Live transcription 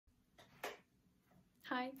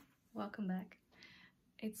Hi, welcome back.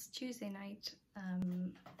 It's Tuesday night,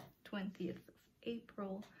 20th of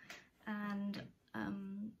April, and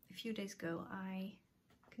a few days ago I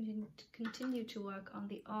continued to work on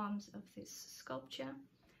the arms of this sculpture,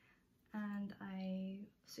 and I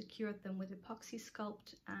secured them with epoxy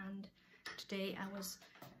sculpt, and today I was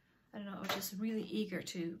just really eager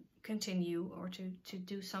to continue or to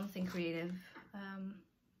do something creative.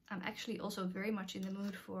 I'm actually also very much in the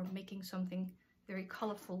mood for making something very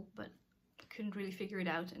colorful, but couldn't really figure it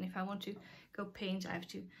out, and if I want to go paint I have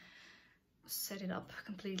to set it up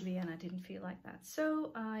completely, and I didn't feel like that,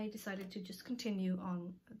 so I decided to just continue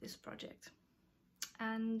on this project.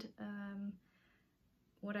 And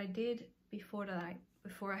what I did before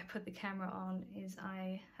I put the camera on is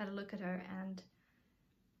I had a look at her, and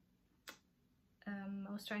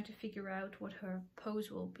I was trying to figure out what her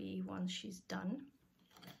pose will be once she's done.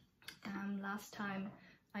 Last time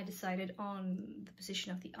I decided on the position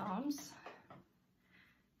of the arms,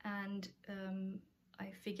 and I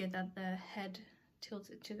figured that the head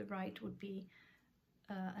tilted to the right would be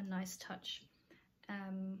a nice touch,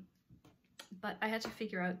 but I had to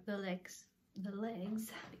figure out the legs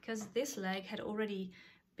because this leg had already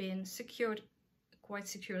been secured quite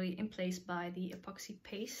securely in place by the epoxy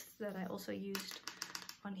paste that I also used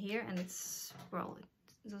on here, and it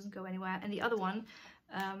doesn't go anywhere. And the other one,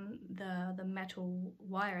 the metal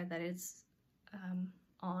wire that it's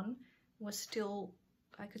on, was still,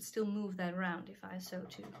 I could still move that around if I so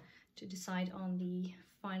to decide on the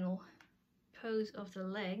final pose of the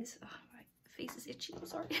legs. Oh, my face is itchy, I'm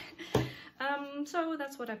sorry. So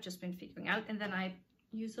that's what I've just been figuring out, and then I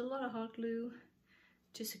used a lot of hot glue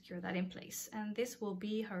to secure that in place, and this will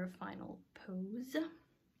be her final pose.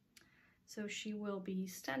 So she will be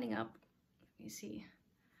standing up, let me see,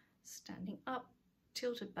 standing up,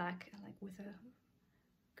 tilted back, like with a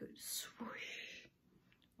good swoosh,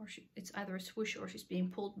 or it's either a swoosh or she's being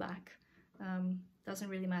pulled back, doesn't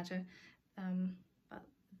really matter, but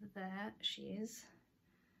there she is,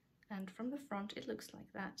 and from the front it looks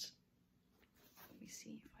like that. Let me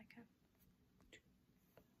see if I can,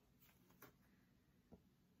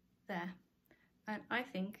 there, and I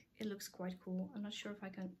think it looks quite cool. I'm not sure if I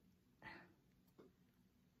can,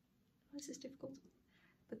 this is difficult,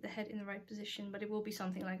 put the head in the right position, but it will be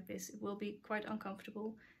something like this. It will be quite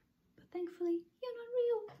uncomfortable, but thankfully you're not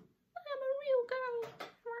real. I'm a real girl.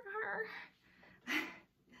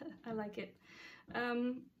 I like it.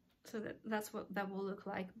 So that's what that will look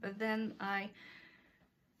like. But then I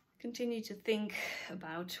continue to think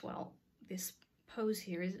about, well, this pose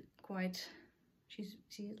here is quite, she's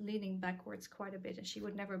leaning backwards quite a bit, and she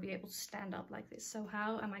would never be able to stand up like this. So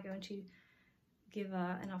how am I going to give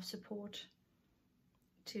her enough support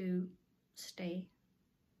to stay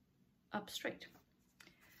up straight?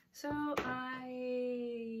 So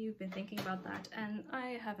I've been thinking about that, and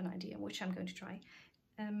I have an idea which I'm going to try.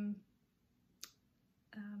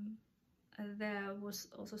 There was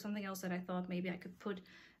also something else that I thought maybe I could put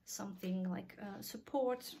something like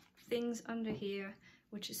support things under here,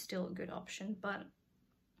 which is still a good option, but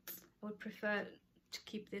I would prefer to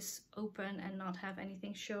keep this open and not have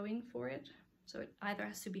anything showing for it. So it either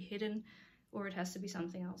has to be hidden or it has to be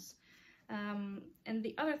something else. And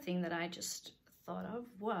the other thing that I just thought of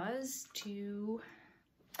was to,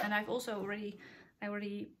 and I've also already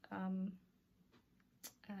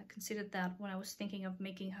considered that when I was thinking of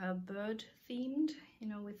making her bird themed, you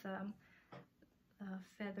know, with a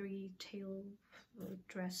feathery tail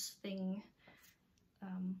dress thing,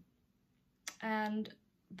 and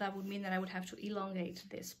that would mean that I would have to elongate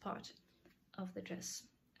this part of the dress.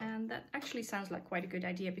 And that actually sounds like quite a good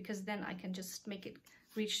idea, because then I can just make it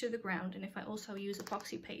reach to the ground, and if I also use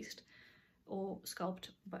epoxy paste or sculpt,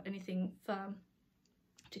 but anything firm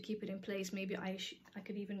to keep it in place, maybe I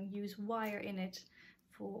could even use wire in it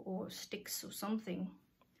or sticks or something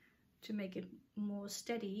to make it more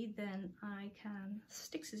steady, then I can,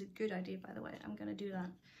 sticks is a good idea, by the way, I'm gonna do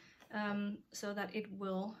that, so that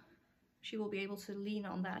she will be able to lean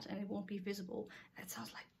on that and it won't be visible. That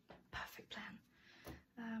sounds like a perfect plan.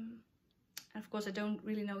 And of course I don't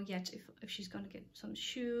really know yet if she's going to get some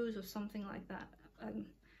shoes or something like that.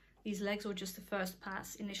 These legs were just the first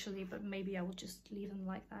pass initially, but maybe I will just leave them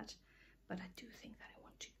like that. But I do think that I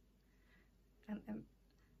want to.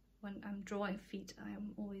 When I'm drawing feet, I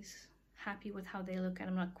am always happy with how they look, and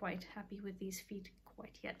I'm not quite happy with these feet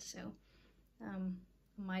quite yet, so I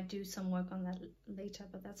might do some work on that later,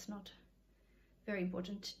 but that's not very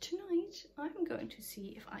important. Tonight I'm going to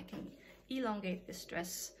see if I can elongate this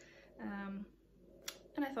dress, and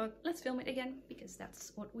I thought, let's film it again, because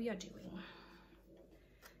that's what we are doing.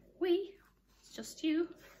 It's just you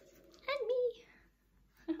and me.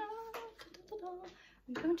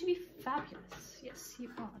 I'm going to be fabulous. Yes, you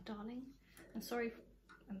are, darling. I'm sorry if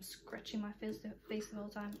I'm scratching my face the whole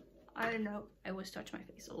time. I don't know, I always touch my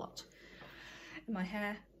face a lot. And my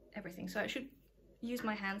hair, everything. So I should use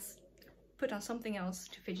my hands, put on something else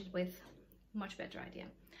to fidget with. Much better idea.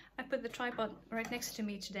 I put the tripod right next to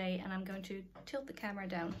me today and I'm going to tilt the camera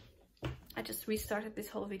down. I just restarted this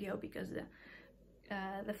whole video because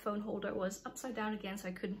the phone holder was upside down again, so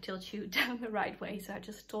I couldn't tilt you down the right way. So I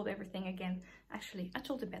just told everything again. Actually, I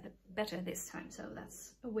told it better this time, so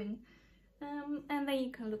that's a win. And then you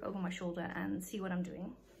can look over my shoulder and see what I'm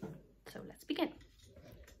doing. So let's begin.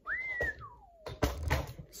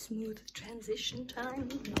 Smooth transition time,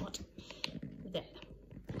 not there.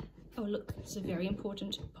 Oh look, it's a very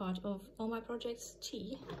important part of all my projects,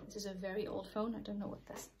 tea. This is a very old phone, I don't know what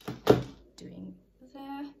that's doing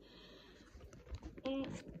there.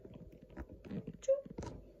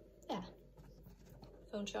 Yeah,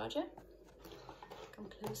 phone charger. Come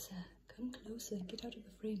closer, get out of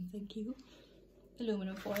the frame, thank you.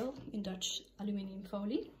 Aluminum foil, in Dutch aluminium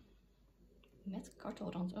folie. Met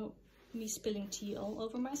kartelrand. Oh, me spilling tea all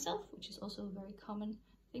over myself, which is also a very common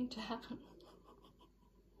thing to happen.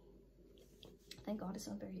 Thank God it's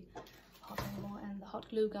not very hot anymore. And the hot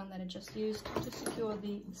glue gun that I just used to secure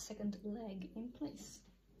the second leg in place.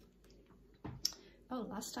 Oh,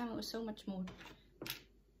 last time I was so much more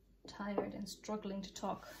tired and struggling to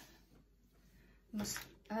talk.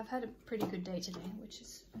 I've had a pretty good day today, which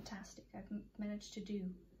is fantastic. I've managed to do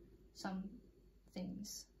some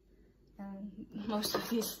things, and most of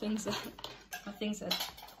these things are things that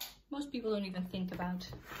most people don't even think about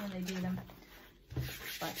when they do them.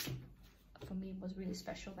 But for me, it was really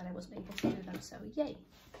special that I was able to do them, so yay!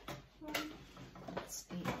 Let's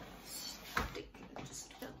see. Stick it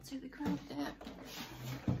just fell to the ground there.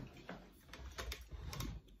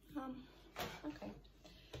 Okay.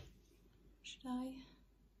 Should I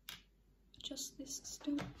adjust this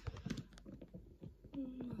still?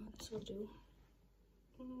 This will do.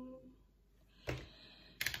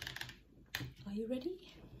 Are you ready?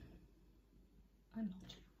 I'm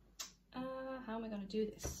not. How am I gonna do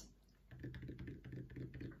this?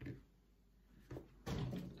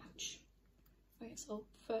 Ouch. Okay, so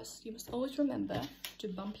first you must always remember to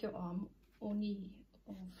bump your arm or knee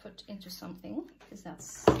or foot into something, because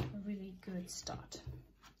that's a really good start.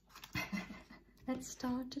 Let's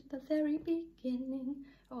start at the very beginning.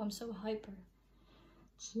 Oh, I'm so hyper.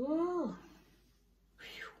 Chill.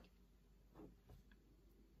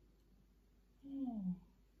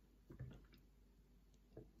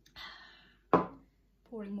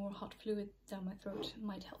 Pouring more hot fluid down my throat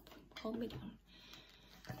might help calm me down.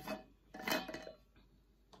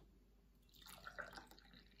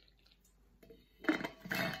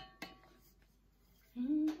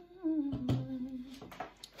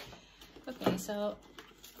 Okay, so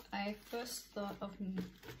I first thought of...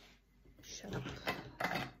 Shut up.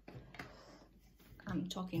 I'm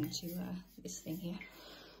talking to this thing here.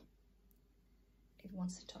 It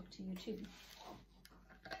wants to talk to you too.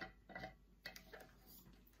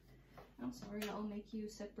 I'm sorry, I'll make you a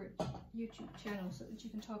separate YouTube channel so that you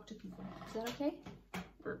can talk to people. Is that okay?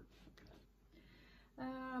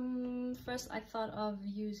 First I thought of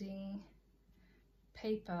using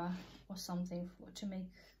paper or something to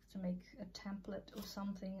make a template or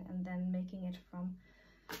something, and then making it from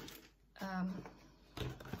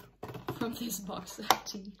this box of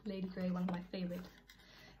tea, Lady Grey, one of my favorite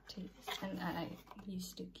teas, and I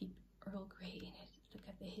used to keep Earl Grey in it. Look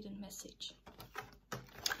at the hidden message.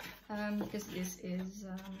 Because this is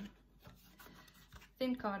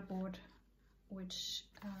thin cardboard, which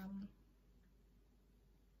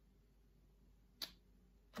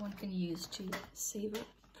one can use to savor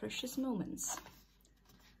precious moments.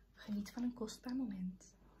 Geniet van een kostbaar moment.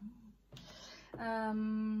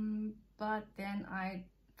 But then I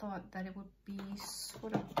thought that it would be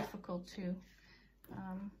sort of difficult to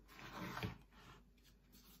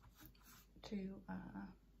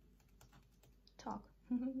talk.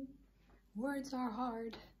 Words are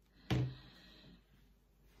hard,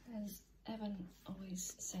 as Evan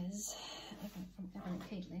always says. Evan from Evan and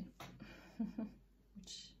Caitlin,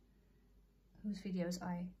 whose videos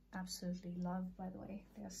I absolutely love, by the way.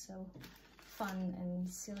 They're so fun and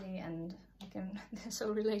silly, and they're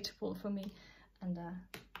so relatable for me, and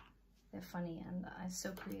they're funny, and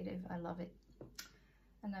so creative. I love it,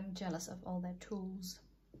 and I'm jealous of all their tools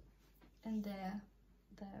and their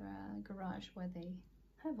garage where they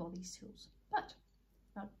have all these tools. But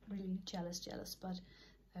not really jealous, but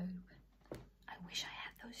oh, I wish I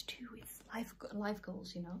had those too. It's life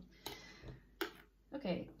goals, you know.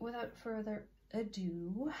 Okay, without further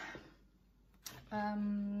ado,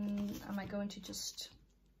 Am I going to just...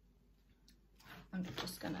 I'm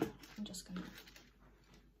just gonna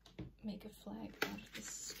make a flag out of this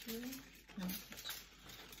string. No,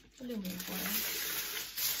 aluminum foil.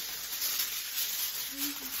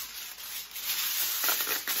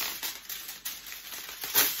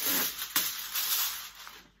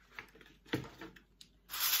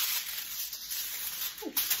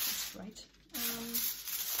 Oh, that's right.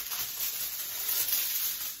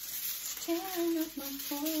 Tearing up my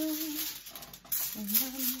foil, and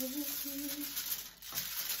I'm with you.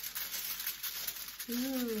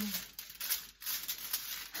 Ooh.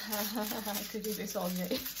 I could do this all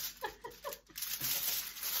day.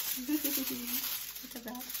 Look at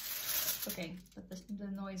that. Okay, but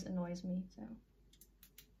the noise annoys me, so.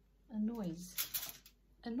 A noise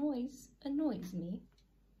annoys me.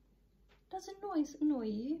 Does a noise annoy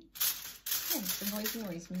you? Yes, the noise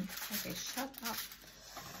annoys me. Okay, shut up.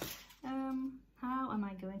 How am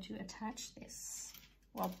I going to attach this?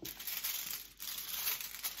 Well,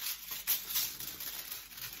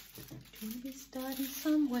 we'll be starting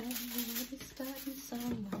somewhere. We'll be starting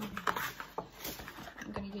somewhere.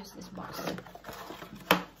 I'm gonna use this box. If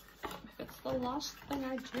it's the last thing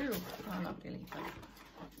I do. No, not really,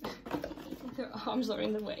 but their arms are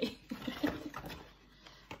in the way.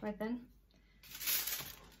 Right then.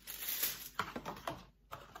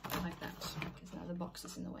 Like that, because now the box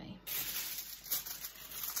is in the way.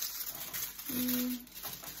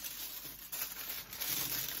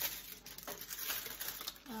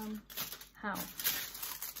 How?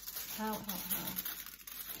 I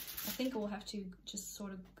think I will have to just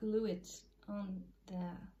sort of glue it on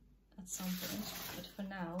there at some point, but for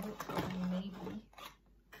now, maybe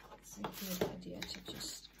it's a good idea to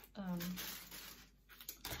just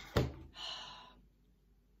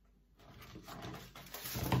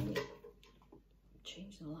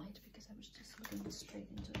change the light because I was just looking straight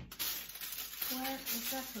into it. Where is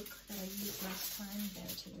that hook that I used last time? There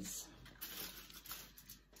it is.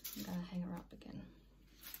 I'm gonna hang her up again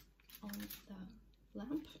on the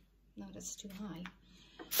lamp. No, that's too high.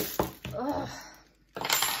 Ugh.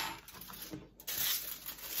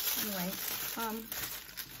 Anyway,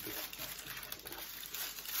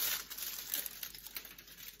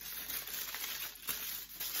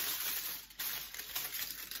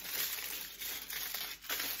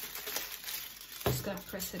 just gotta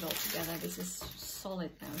press it all together. This is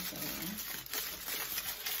solid now, so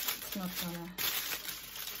it's not gonna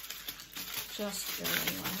just go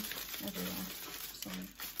everywhere. Sorry.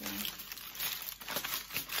 Yeah.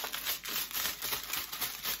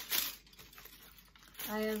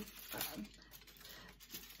 I have,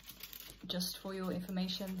 just for your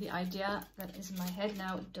information, the idea that is in my head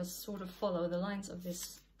now does sort of follow the lines of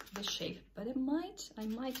this shape, but I might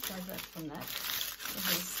divert from that.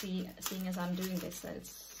 Seeing as I'm doing this, that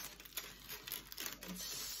it's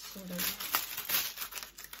sort of,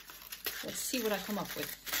 let's see what I come up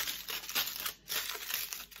with.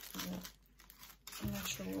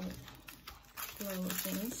 Natural flow of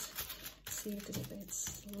things. See if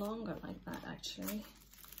it's longer like that actually.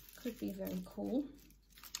 Could be very cool.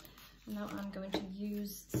 Now I'm going to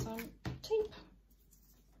use some tape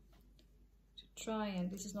to try,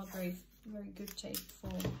 and this is not very good tape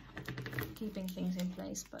for keeping things in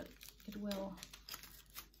place, but it will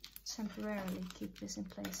temporarily keep this in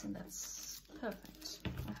place, and that's perfect.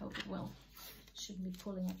 I hope it will. Shouldn't be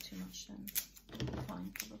pulling up too much, and it'll be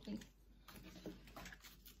fine probably.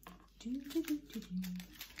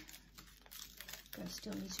 But I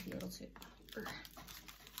still need to be able to.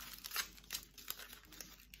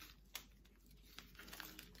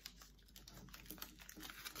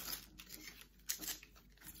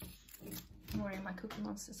 I'm wearing my Cookie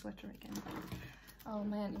Monster sweater again. Oh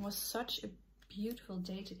man, it was such a beautiful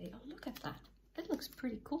day today. Oh, look at that. It looks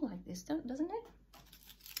pretty cool like this, doesn't it?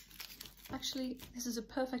 Actually, this is a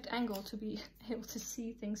perfect angle to be able to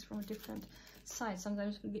see things from a different side.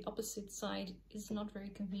 Sometimes the opposite side is not very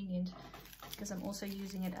convenient, because I'm also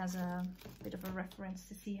using it as a bit of a reference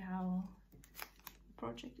to see how the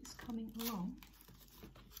project is coming along.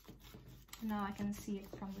 Now I can see it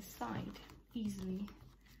from the side easily.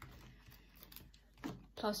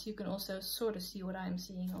 Plus you can also sort of see what I'm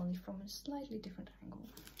seeing, only from a slightly different angle.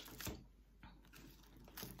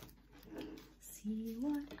 See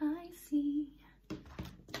what I see.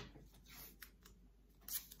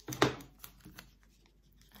 I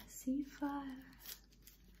see fire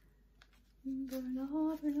burn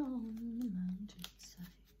on the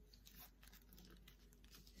mountainside.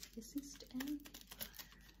 This is the end.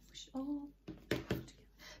 Wish all together.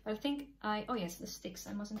 But I think oh yes, the sticks.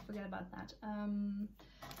 I mustn't forget about that.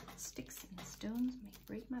 sticks and stones may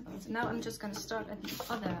break my bones. Now I'm just going to start at the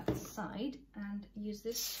other side and use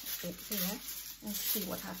this bit here and see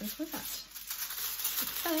what happens with that. But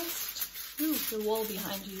first, ooh, the wall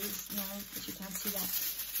behind you is now, but you can't see that.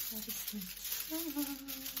 That is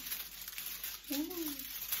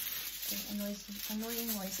the annoying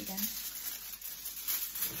noise again.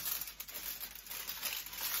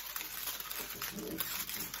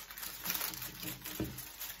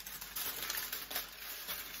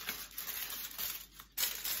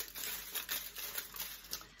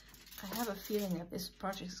 I have a feeling that this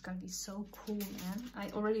project is going to be so cool, man. I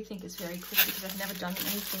already think it's very cool because I've never done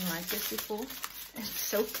anything like this before. It's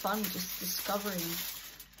so fun just discovering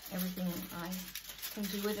everything I can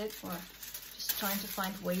do with it, or just trying to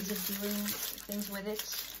find ways of doing things with it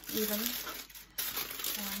even.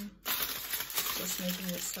 Just making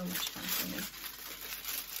it so much fun for me.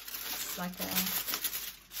 It's like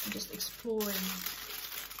I'm just exploring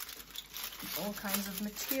all kinds of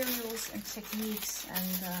materials and techniques,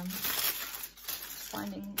 and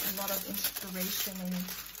finding a lot of inspiration in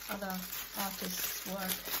other artists'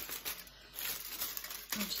 work,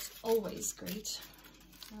 which is always great.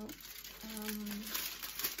 So,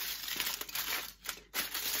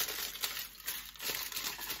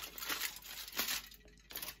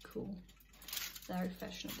 cool, very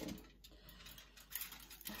fashionable.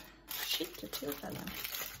 Shit, Clotilde fella.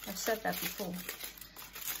 I've said that before.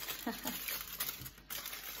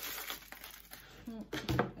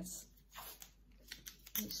 Let's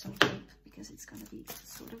use some tape because it's going to be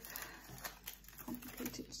sort of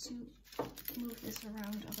complicated to move this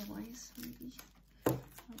around otherwise. Maybe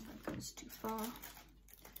that goes too far.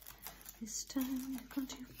 This time I've gone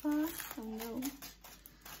too far. Oh no.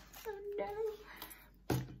 Oh no.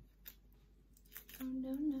 Oh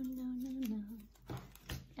no, no, no, no, no.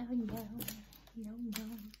 Oh no. No, no.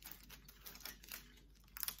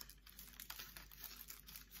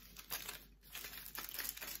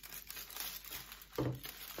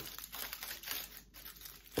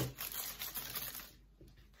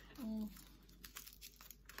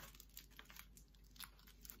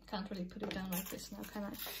 Can't really put it down like this now, can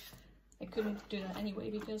I? I couldn't do that anyway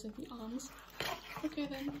because of the arms. Okay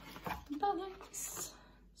then, balance,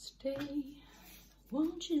 stay.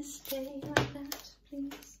 Won't you stay like that,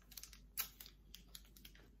 please?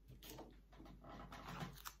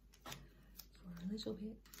 For a little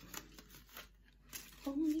bit.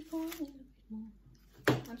 Only for a little bit more.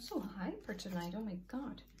 I'm so hyper tonight, oh my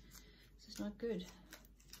god. This is not good.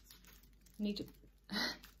 I need to...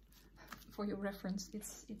 For your reference,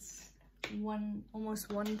 it's almost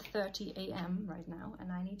 1:30 a.m. right now, and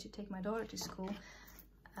I need to take my daughter to school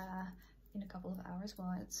in a couple of hours. Well,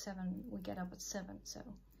 at 7, we get up at 7, so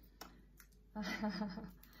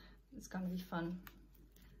it's gonna be fun.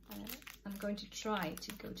 I'm going to try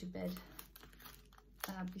to go to bed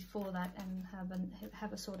before that and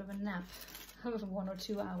have a sort of a nap of 1 or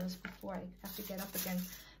 2 hours before I have to get up again.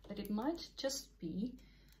 But it might just be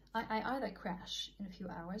I either crash in a few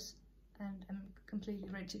hours and I'm completely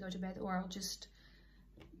ready to go to bed, or I'll just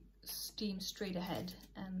steam straight ahead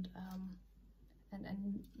and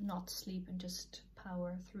not sleep and just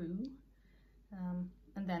power through. And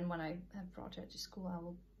then when I have brought her to school, I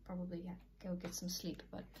will probably go get some sleep.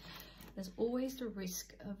 But there's always the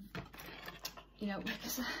risk of, you know,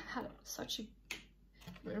 because I had such a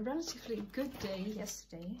relatively good day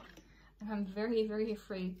yesterday, and I'm very, very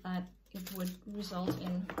afraid that it would result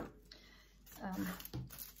in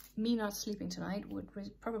me not sleeping tonight, would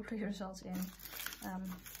probably result in a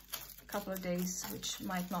couple of days which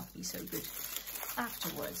might not be so good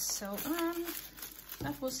afterwards. So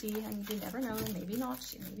that we'll see, and you never know, maybe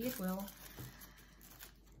not, maybe it will.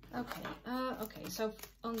 Okay, okay, so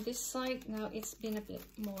on this side now it's been a bit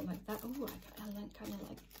more like that. Oh, I kind of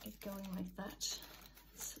like it going like that.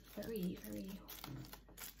 It's very, very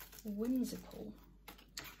whimsical.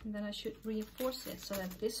 And then I should reinforce it so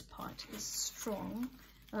that this part is strong.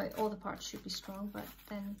 All the parts should be strong, but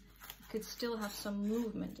then it could still have some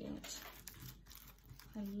movement in it.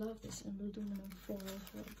 I love this aluminum foil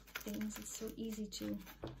for things. It's so easy to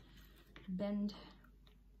bend.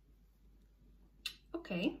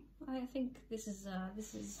 Okay, I think this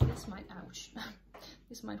might, ouch,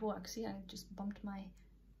 this might work. See, I just bumped my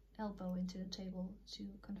elbow into the table to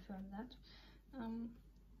confirm that.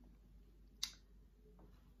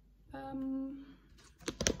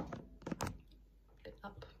 Bit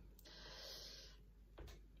up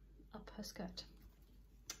her skirt.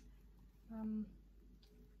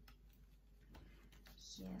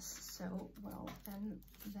 Yes, so well then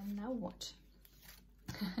now what?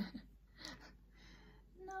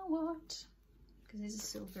 Now what? Because this is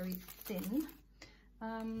still very thin.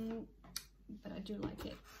 but I do like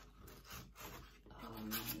it. Oh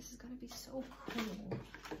man, this is gonna be so cool.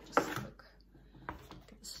 Just look,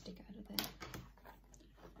 get the stick out of there.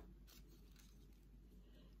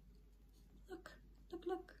 Look, look,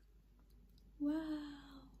 look. Wow.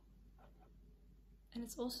 And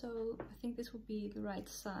it's also, I think this would be the right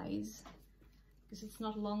size because it's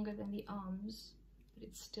not longer than the arms, but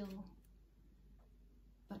it's still,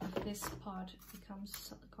 but if this part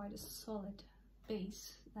becomes quite a solid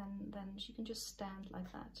base, then she can just stand like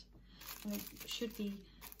that. And it should be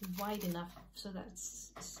wide enough so that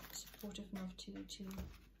it's supportive enough to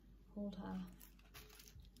hold her.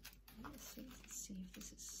 Let's see if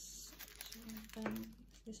this is,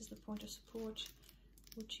 this is the point of support.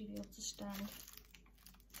 Would she be able to stand?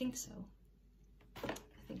 I think so. I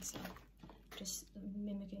think so. Just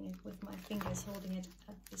mimicking it with my fingers, holding it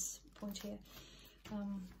at this point here.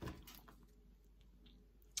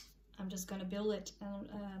 I'm just gonna build it, and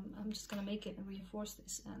I'm just gonna make it and reinforce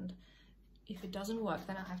this. And if it doesn't work,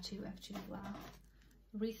 then I have to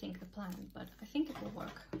rethink the plan. But I think it will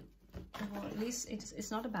work. Or at least it's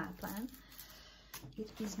not a bad plan.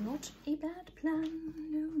 It is not a bad plan.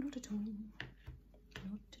 No, not at all.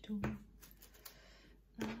 Not at all.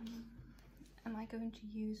 Am I going to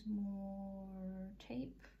use more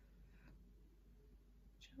tape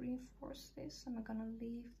to reinforce this? Am I gonna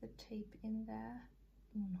leave the tape in there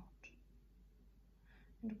or not?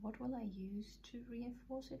 And what will I use to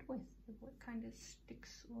reinforce it with? What kind of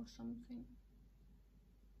sticks or something?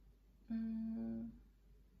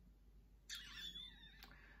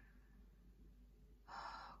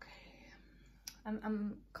 Okay.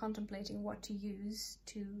 I'm contemplating what to use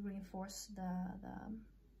to reinforce the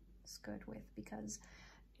skirt with, because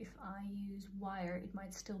if I use wire it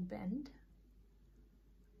might still bend,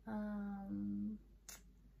 but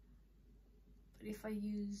if I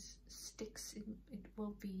use sticks it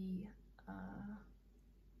will be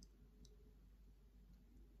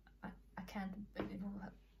I can't, it will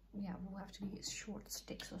have, yeah, will have to be short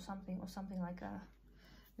sticks or something like a,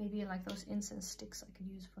 maybe like those incense sticks I could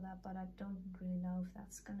use for that, but I don't really know if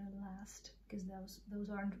that's gonna last, because those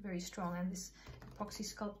aren't very strong, and this epoxy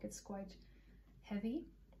sculpt gets quite heavy,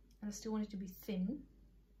 and I still want it to be thin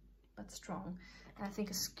but strong. And I think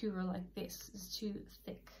a skewer like this is too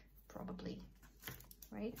thick, probably,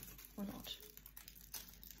 right? Or not?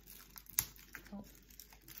 Oh.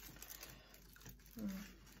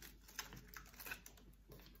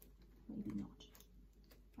 Maybe not.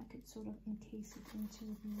 I could sort of encase it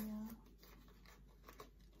into the,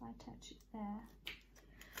 I attach it there.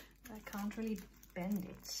 I can't really bend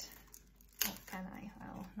it. Oh, can I?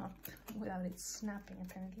 Well, not without it snapping,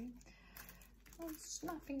 apparently. Oh, it's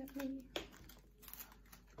snapping at me.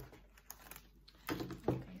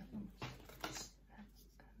 Okay, let's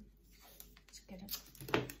get it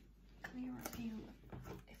clearer view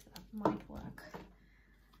if that might work.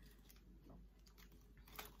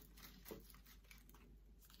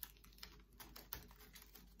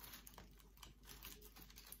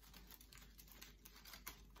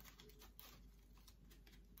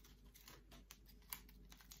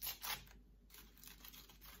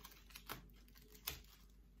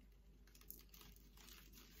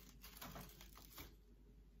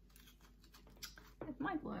 It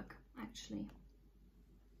might work, actually.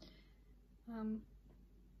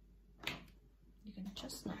 You can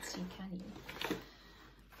just not see, can you?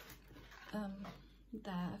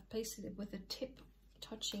 I've pasted it with the tip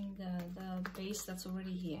touching the base that's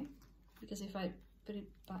already here, because if I put it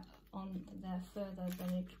back on there further,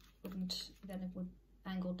 then it would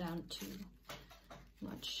angle down too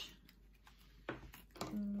much.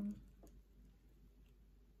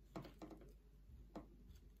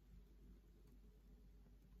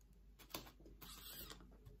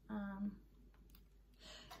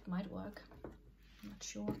 It might work. I'm not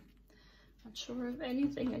sure. Not sure of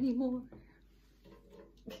anything anymore.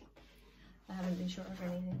 I haven't been sure of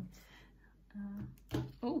anything.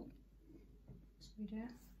 Oh, sorry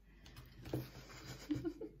there.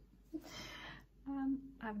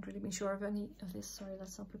 I haven't really been sure of any of this. Sorry,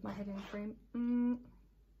 let's not put my head in the frame.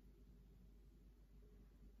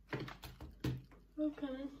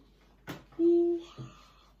 Okay. Ooh.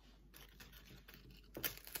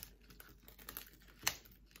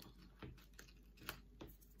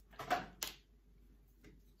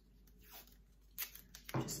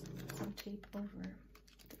 Just some tape over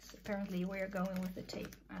this. Apparently we're going with the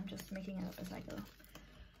tape. I'm just making it up as I go.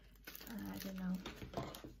 I don't know.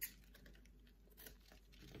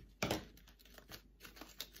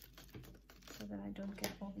 So that I don't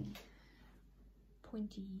get all the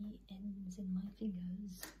pointy ends in my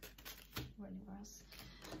fingers or anywhere else.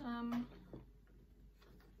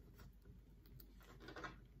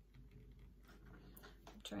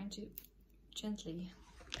 trying to gently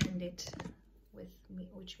bend it with me,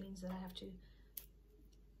 which means that I have to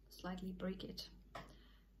slightly break it,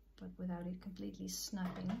 but without it completely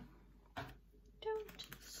snapping. Don't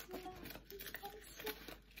snap,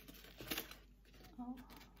 oh.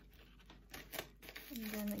 And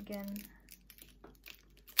then again,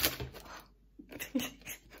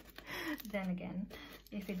 then again,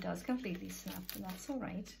 if it does completely snap, that's all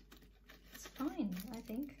right. It's fine, I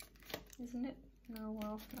think, isn't it? No,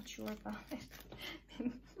 well, not sure about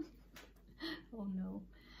it. Oh no.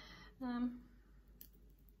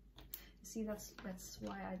 See, that's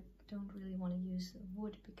why I don't really want to use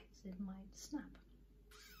wood, because it might snap.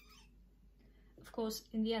 Of course,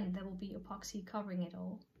 in the end, there will be epoxy covering it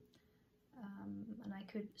all, and I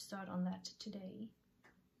could start on that today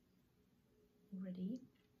already.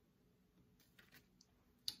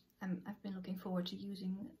 I've been looking forward to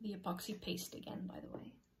using the epoxy paste again, by the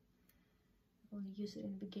way. I've only used it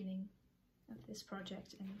in the beginning of this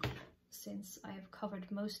project, and since I have covered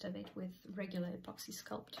most of it with regular epoxy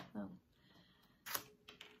sculpt. Oh.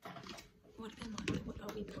 What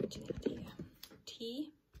are we pointing at here?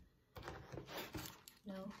 T?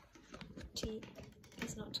 No, T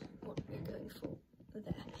is not what we're going for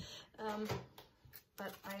there.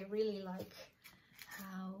 But I really like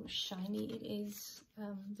how shiny it is.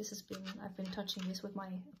 I've been touching this with my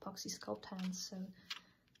epoxy sculpt hands, so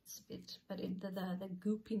it's a bit, but the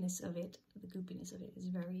goopiness of it is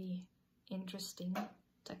very interesting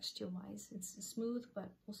texture-wise. It's smooth, but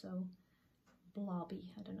also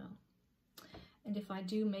blobby, I don't know. And if I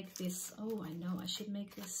do make this, oh, I know, I should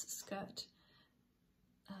make this skirt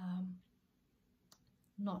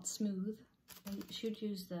not smooth. I should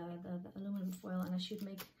use the aluminum foil, and I should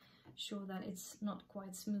make sure that it's not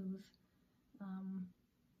quite smooth.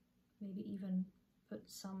 Maybe even put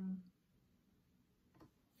some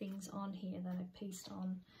things on here that I paste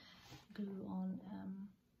on, glue on,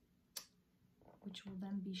 which will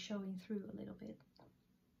then be showing through a little bit.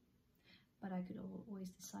 But I could always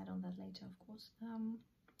decide on that later, of course.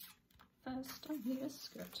 First, I need a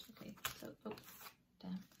skirt. Okay, so, oh,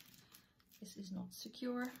 damn. This is not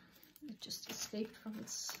secure. It just escaped from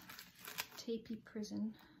its tapey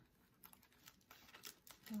prison.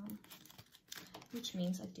 Which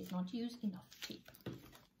means I did not use enough tape.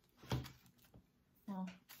 Well,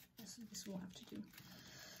 this will have to do.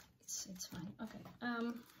 It's fine. Okay.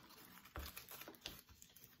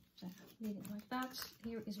 So leave it like that.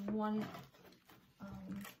 Here is one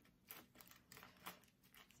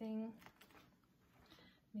thing.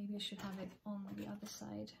 Maybe I should have it on the other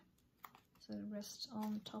side, so it rests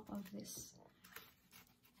on top of this.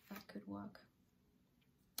 That could work.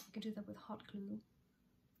 I could do that with hot glue.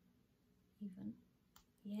 Even.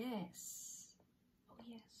 Yes. Oh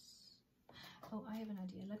yes. Oh, I have an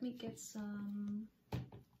idea. Let me get some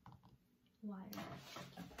wire.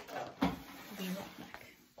 Be right back.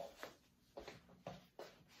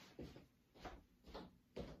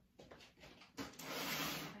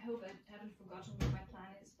 I hope I haven't forgotten what my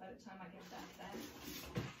plan is by the time I get back then.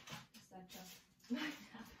 Because that just might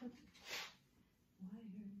happen.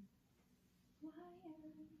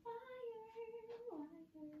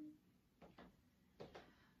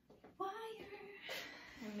 Wire.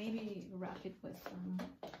 And maybe wrap it with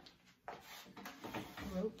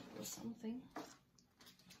rope or something.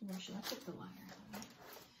 Where should I put the wire?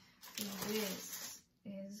 This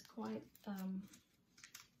is quite firm,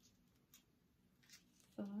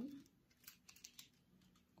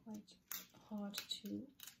 quite hard to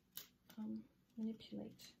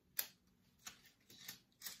manipulate.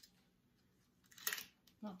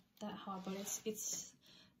 Not that hard, but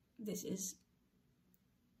this is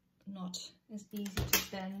not as easy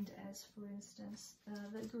to bend as, for instance,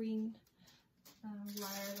 the green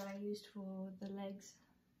wire that I used for the legs,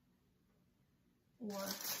 or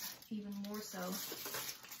even more so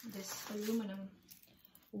this aluminum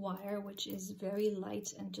wire, which is very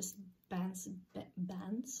light and just bends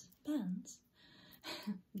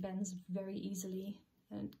very easily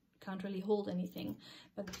and can't really hold anything.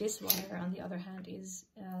 But this wire, on the other hand, is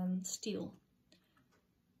steel,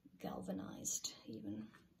 galvanized even.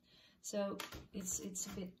 So it's a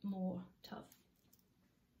bit more tough.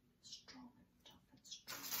 Strong and tough and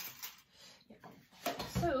strong. Yeah.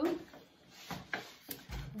 So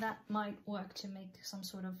that might work to make some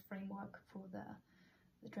sort of framework for the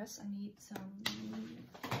dress. I need some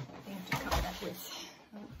thing to cut that with.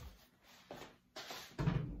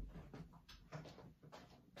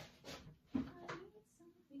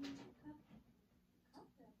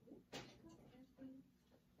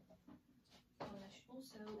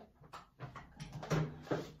 Also,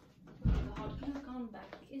 the hot glue gone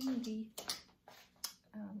back in the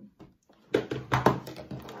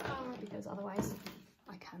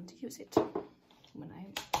use it when I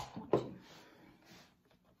want to.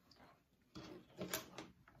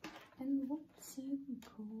 And what's in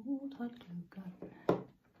cold hot glue gun?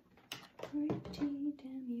 Pretty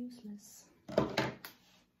damn useless.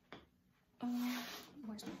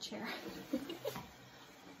 Where's my chair?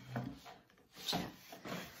 Chair.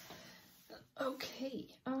 Okay.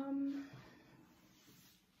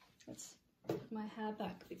 Let's put my hair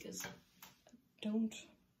back because I don't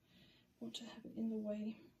want to have it in the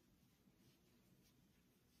way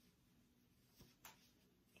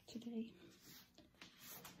today.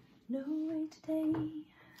 No way today,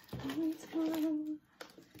 no way tomorrow.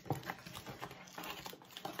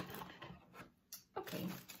 Okay.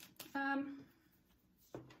 I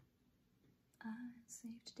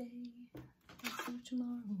save today, I save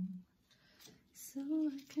tomorrow, so I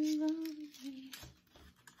can run away.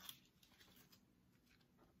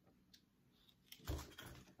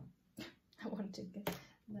 I want to get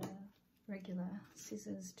the regular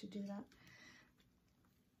scissors to do that.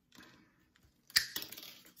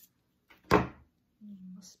 You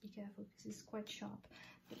must be careful because it's quite sharp.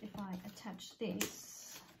 But if I attach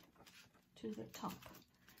this to the top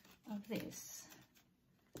of this,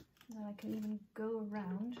 then I can even go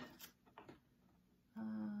around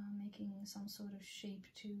making some sort of shape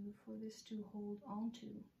for this to hold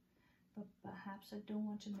onto. But perhaps I don't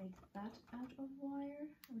want to make that out of wire,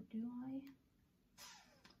 or do I?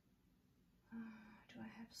 Do I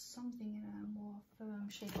have something in a more firm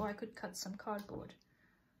shape? Or I could cut some cardboard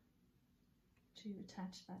to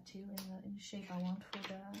attach that to in the shape I want for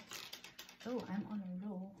the... Oh, I'm on a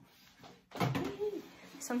roll.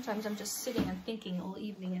 Sometimes I'm just sitting and thinking all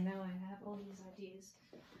evening, and now I have all these ideas.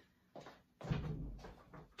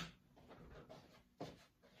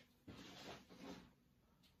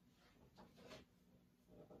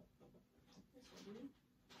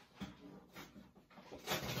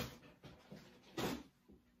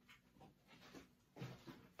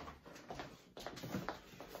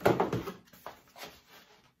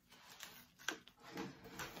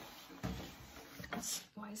 That's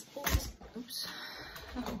why it's always, oops,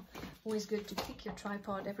 always good to kick your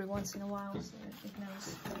tripod every once in a while so that it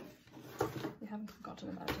knows you haven't forgotten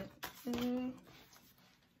about it.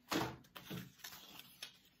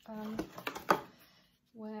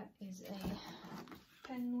 Where is a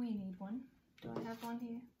pen? We need one. Do I have one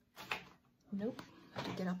here? Nope. Have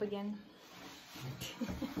to get up again.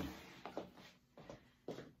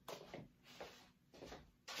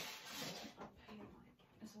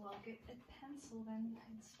 As well get a pencil then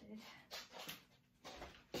instead.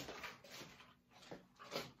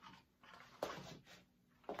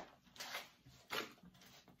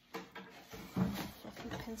 Fluffy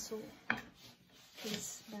pencil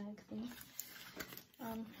case bag thing.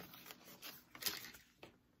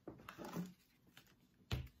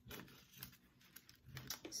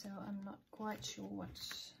 So I'm not quite sure what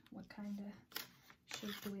kind of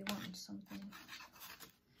shape do we want. Something.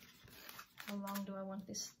 How long do I want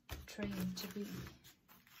this train to be?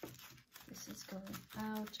 This is going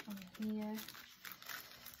out on here.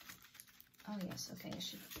 Oh yes, okay, I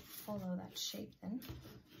should follow that shape then.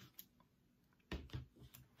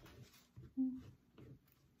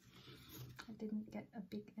 I didn't get a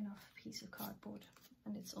big enough piece of cardboard,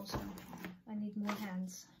 and it's also, I need more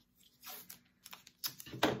hands.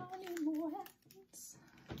 I need more hands.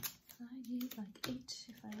 I need like 8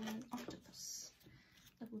 if I were an octopus.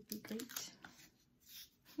 That would be great.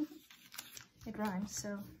 It rhymes,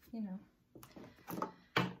 so, you know.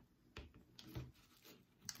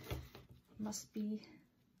 Must be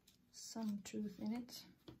some truth in it.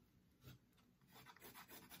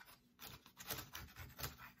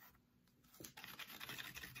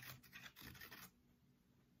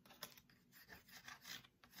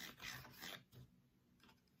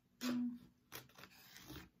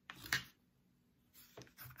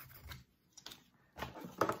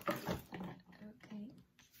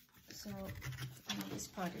 So this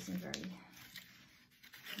part isn't very...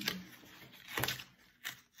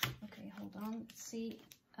 Okay, hold on. Let's see.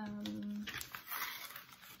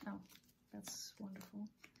 Oh, that's wonderful.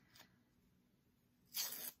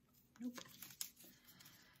 Nope.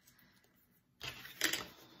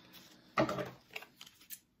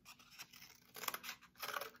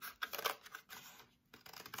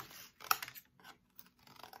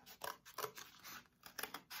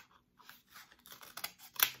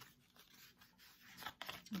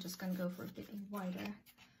 I'm just going to go for a bit wider.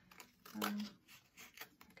 I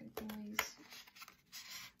can always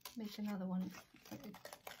make another one, but it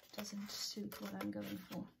doesn't suit what I'm going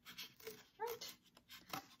for. Right.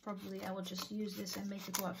 Probably I will just use this and make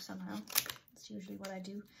it work somehow. That's usually what I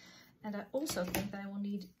do. And I also think that I will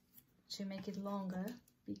need to make it longer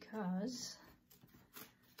because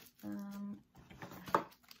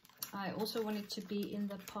I also want it to be in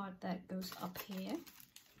the part that goes up here,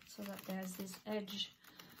 so that there's this edge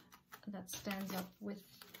that stands up with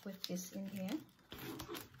this in here.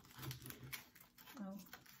 Oh,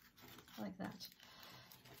 like that.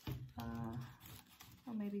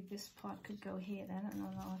 Or maybe this part could go here then, and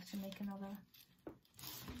then I'll have to make another.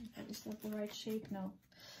 Is that the right shape? No.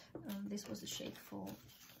 This was the shape for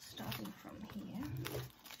starting from here.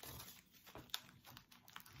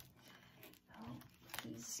 Oh,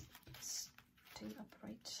 please stay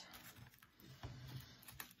upright.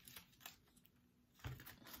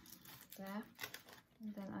 There.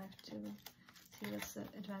 And then I have to see what's the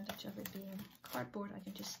advantage of it being cardboard. I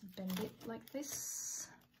can just bend it like this,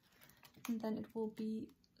 and then it will be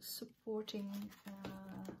supporting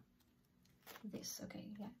this. Okay,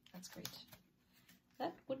 yeah, that's great.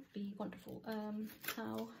 That would be wonderful.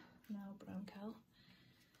 How now, brown cow?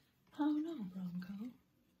 How now, brown cow?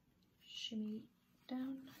 Shimmy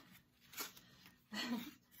down.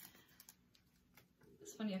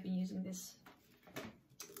 It's funny, I've been using this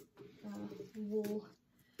wool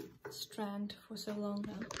strand for so long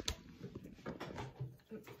now.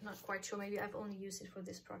 Not quite sure, maybe I've only used it for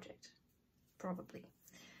this project. Probably.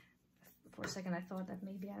 For a second I thought that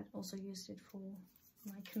maybe I'd also used it for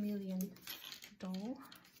my chameleon doll,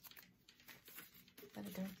 but I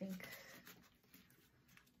don't think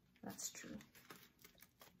that's true.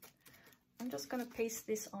 I'm just gonna paste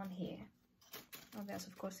this on here. Oh, there's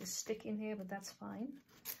of course this stick in here, but that's fine.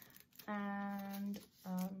 And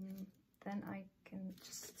then I can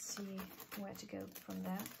just see where to go from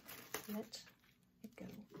there. Let it go.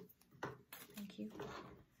 Thank you.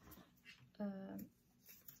 Oh,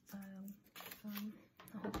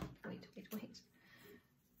 wait.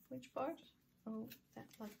 Which part? Oh, that,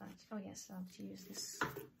 like that. Oh yes, I have to use this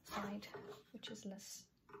side, which is a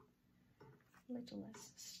little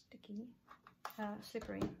less sticky,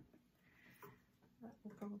 slippery. That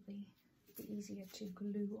will probably be easier to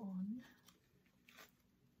glue on.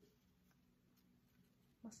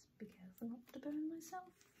 Must be careful not to burn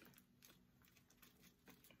myself.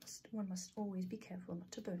 One must always be careful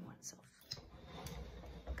not to burn oneself.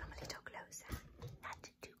 Come a little closer. Not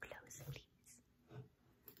too close, please.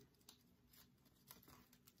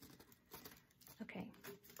 Okay.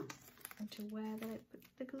 And to where did I put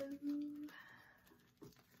the glue?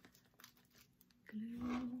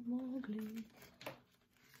 Glue, more glue.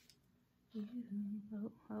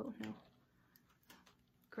 Oh no.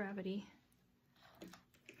 Gravity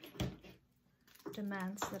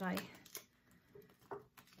demands that I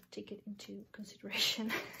take it into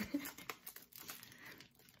consideration.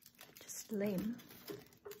 Just lame.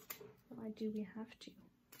 Why do we have to?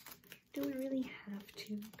 Do we really have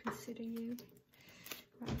to consider you?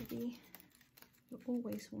 Gravity, you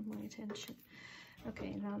always want my attention.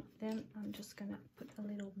 Okay, now then I'm just gonna put a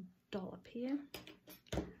little dollop here.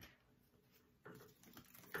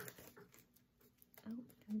 Oh,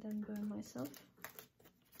 and then burn myself.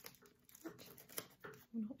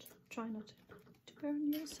 Not. Try not to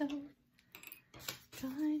burn yourself.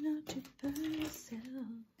 Try not to burn yourself.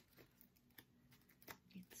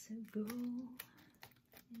 It's a goal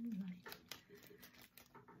in life.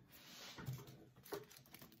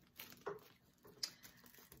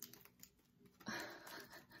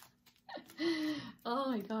 Oh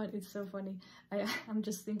my god, it's so funny. I'm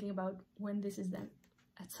just thinking about when this is then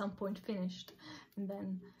at some point finished, and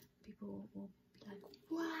then people will be like,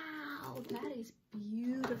 wow, that is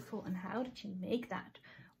beautiful, and how did you make that?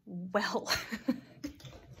 Well,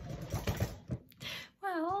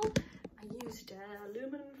 well, I used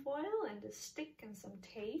aluminum foil and a stick and some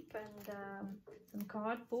tape and some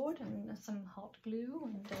cardboard and some hot glue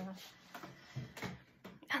and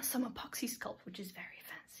some epoxy sculpt, which is very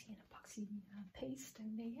fancy, an epoxy paste.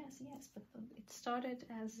 And yes, but it started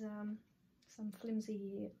as some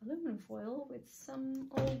flimsy aluminum foil with some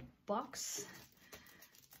old box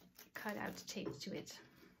cut out tape to it.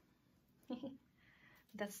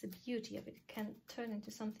 That's the beauty of it. It can turn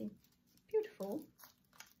into something beautiful,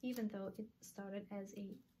 even though it started as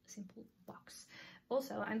a simple box.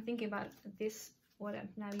 Also, I'm thinking about this, what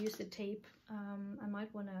I've now used the tape. I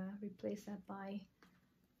might want to replace that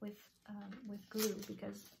with glue,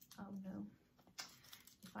 because oh no,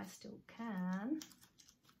 if I still can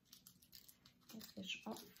get this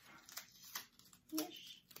off.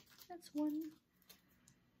 Yes, that's one.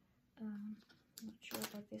 Not sure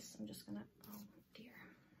about this. I'm just gonna, oh dear.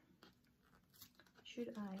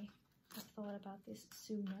 Should I have thought about this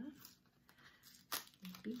sooner?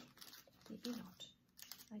 Maybe not.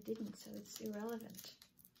 I didn't, so it's irrelevant.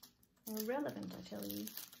 Or relevant, I tell you.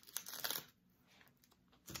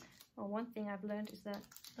 Well, one thing I've learned is that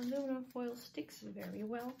aluminum foil sticks very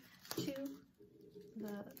well to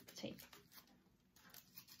the tape.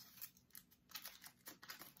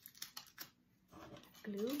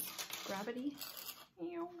 Glue, gravity.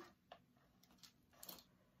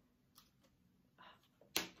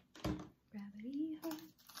 Gravity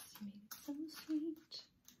hurts me so sweet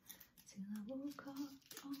till I woke up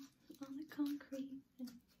on the concrete.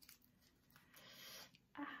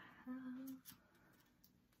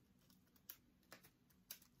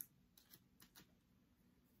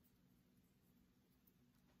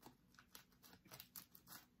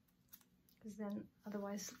 Because then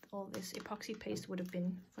otherwise all this epoxy paste would have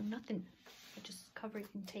been for nothing. I just cover it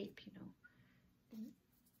in tape, you know,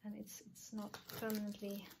 and it's not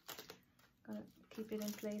permanently gonna keep it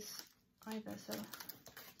in place either. So,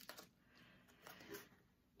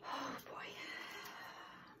 oh boy,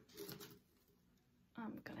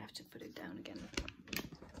 I'm gonna have to put it down again.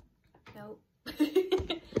 No,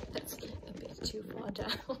 that's a bit too far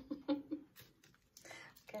down.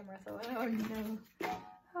 Camera thought, oh no.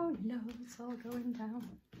 Oh no, it's all going down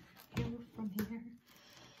hill from here.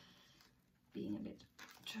 Being a bit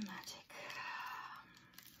dramatic.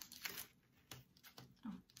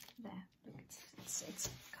 Oh, there. Look, it's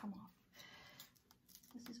come off.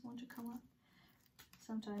 Does this want to come off?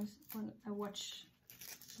 Sometimes when I watch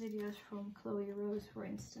videos from Chloe Rose, for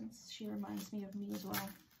instance, she reminds me of me as well.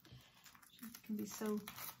 She can be so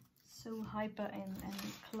hyper and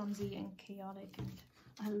clumsy and chaotic, and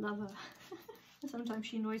I love her. Sometimes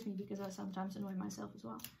she annoys me because I sometimes annoy myself as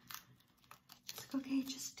well. It's like, okay,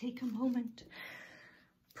 just take a moment,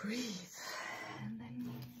 breathe, and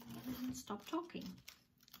then stop talking.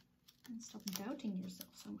 And stop doubting yourself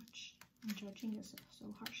so much and judging yourself so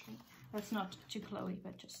harshly. That's not to Chloe,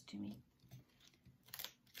 but just to me.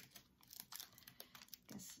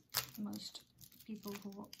 I guess most people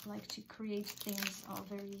who like to create things are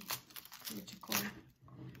very critical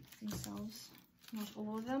themselves. Not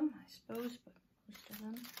all of them, I suppose, but most of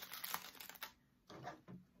them.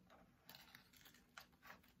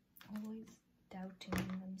 Always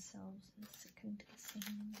doubting themselves and second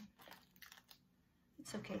guessing.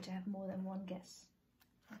 It's okay to have more than one guess,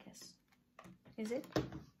 I guess. Is it?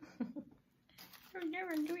 Oh no,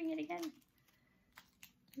 I'm doing it again.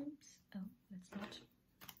 Oops. Oh, let's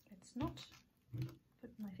not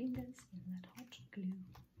put my fingers in that hot glue.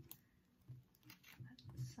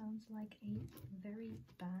 Sounds like a very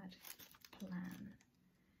bad plan.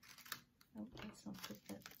 Oh, let's not put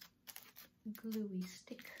the gluey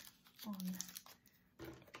stick on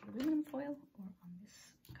aluminum foil or on this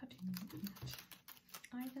cutting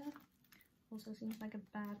mat either. Also seems like a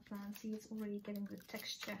bad plan. See, it's already getting the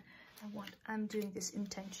texture I want. I'm doing this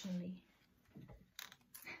intentionally.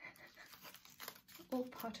 All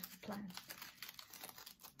part of the plan.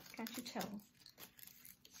 Can't you tell?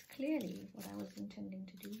 Clearly what I was intending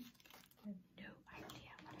to do. I have no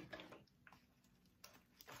idea what I'm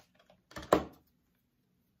doing.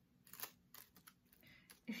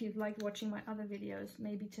 If you've liked watching my other videos,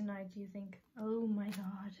 maybe tonight you think, oh my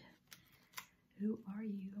god, who are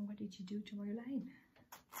you and what did you do to Marjolein?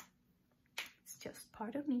 It's just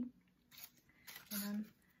part of me. And I'm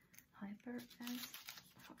hyper as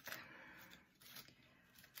fuck.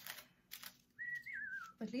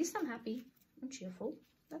 At least I'm happy and cheerful.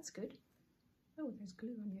 That's good. Oh, there's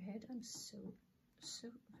glue on your head. I'm so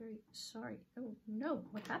very sorry. Oh no,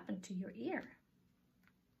 what happened to your ear?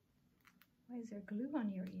 Why is there glue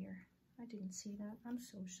on your ear? I didn't see that. I'm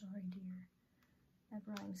so sorry, dear. That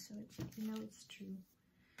rhymes, so it's, you know it's true.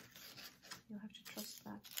 You'll have to trust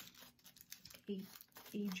that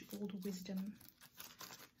age-old wisdom.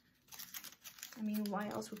 I mean, why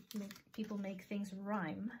else would people make things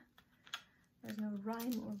rhyme? There's no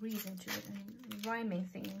rhyme or reason to it. I mean, rhyming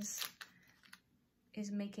things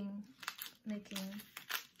is making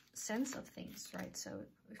sense of things, right? So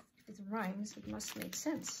if it rhymes, it must make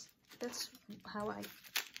sense. That's how I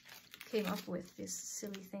came up with this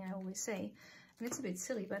silly thing I always say. And it's a bit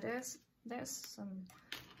silly, but there's some.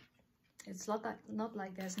 It's not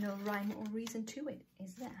like there's no rhyme or reason to it,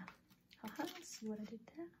 is there? Haha, see what I did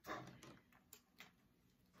there?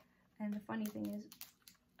 And the funny thing is,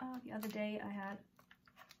 the other day I had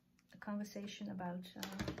a conversation about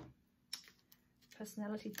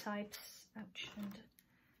personality types, ouch, and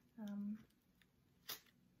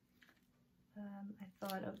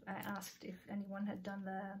I asked if anyone had done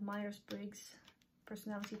the Myers-Briggs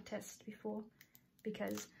personality test before,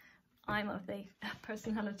 because I'm of the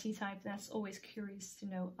personality type that's always curious to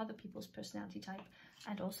know other people's personality type,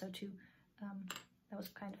 and also to, that was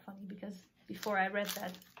kind of funny because before I read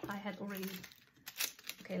that, I had already,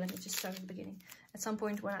 okay, let me just start at the beginning. At some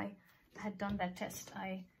point when I had done that test,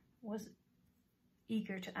 I was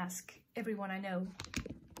eager to ask everyone I know,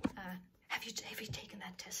 have you taken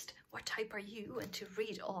that test? What type are you? And to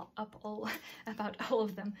read all about all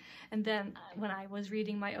of them. And then when I was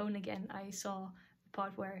reading my own again, I saw the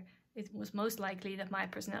part where it was most likely that my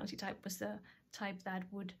personality type was the type that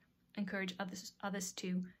would encourage others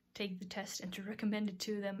to take the test and to recommend it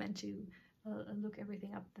to them and to look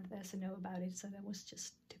everything up that there's to know about it. So that was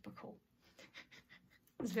just typical.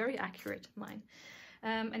 It's very accurate, mine.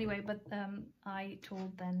 Anyway, but I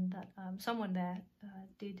told then that someone there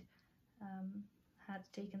had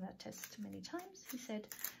taken that test many times, he said,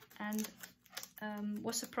 and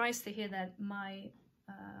was surprised to hear that my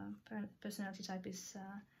personality type is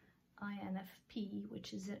INFP,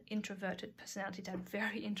 which is an introverted personality type,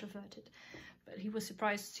 very introverted. But he was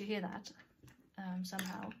surprised to hear that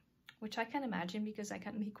somehow, which I can imagine because I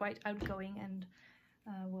can be quite outgoing and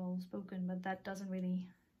well-spoken, but that doesn't really,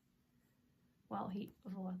 well, he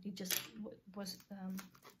just was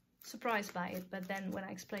surprised by it. But then when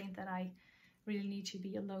I explained that I really need to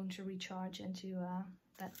be alone to recharge and to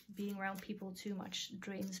that being around people too much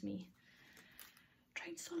drains the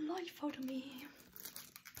life out of me,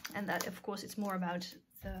 and that of course it's more about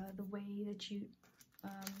the way that you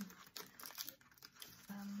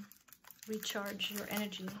recharge your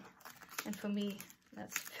energy, and for me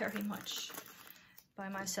that's very much by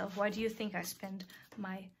myself. Why do you think I spend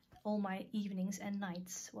all my evenings and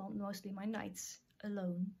nights, well, mostly my nights,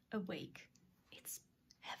 alone, awake? It's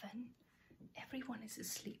heaven. Everyone is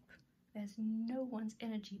asleep. There's no one's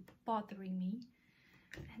energy bothering me.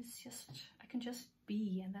 And it's just, I can just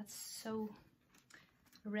be, and that's so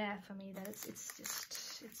rare for me that it's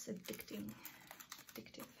addictive.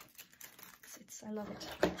 I love it.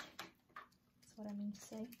 That's what I mean to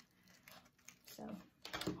say. So,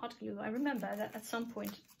 hot glue. I remember that at some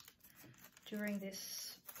point during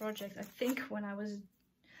this project, I think when I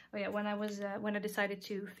decided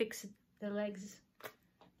to fix the legs,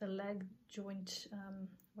 the leg joint,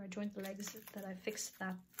 where I joined the legs, that I fixed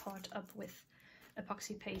that part up with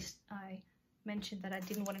epoxy paste. I mentioned that I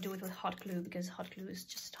didn't want to do it with hot glue because hot glue is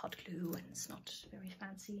just hot glue and it's not very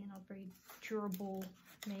fancy and not very durable,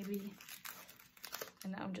 maybe.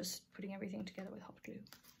 And now I'm just putting everything together with hot glue.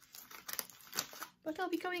 But I'll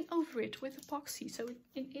be going over it with epoxy, so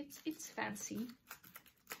it's fancy.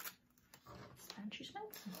 It's fancy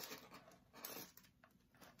schmancy.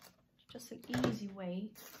 It's just an easy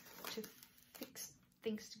way to fix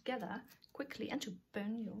things together quickly and to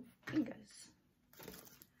burn your fingers.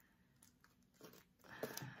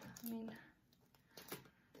 I mean,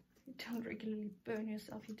 you don't regularly burn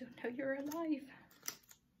yourself, you don't know you're alive.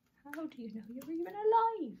 How do you know you're even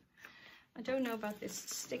alive? I don't know about this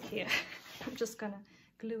stick here. I'm just gonna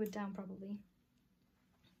glue it down probably.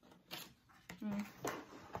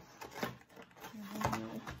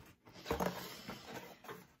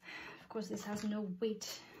 Of course, this has no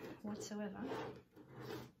weight whatsoever.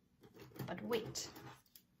 But wait.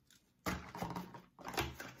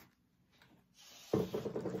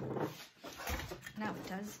 Now it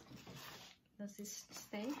does. Does this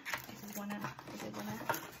stay? Does it wanna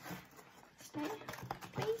stay?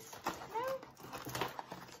 Please? No?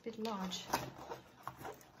 It's a bit large.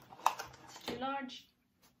 It's too large.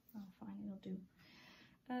 Oh, fine, it'll do.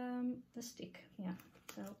 The stick, yeah.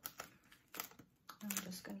 So I'm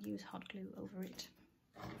just gonna use hot glue over it.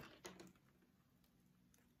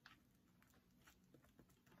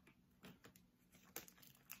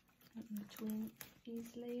 In between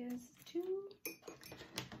these layers too.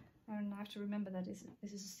 And I have to remember that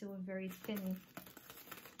this is still a very thin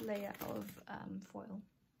layer of foil.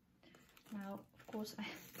 Now, of course, I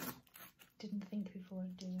didn't think before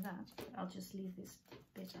doing that. I'll just leave this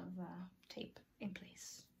bit of tape in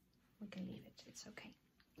place. We can leave it. It's okay.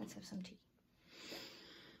 Let's have some tea.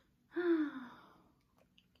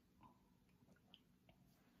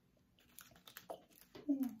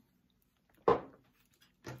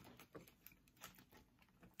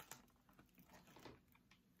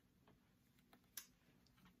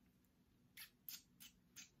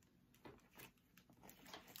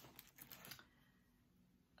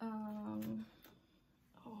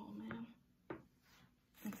 Oh man,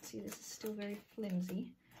 I can see this is still very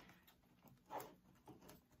flimsy.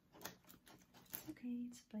 Okay,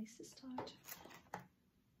 it's a place to start.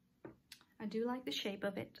 I do like the shape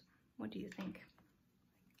of it. What do you think?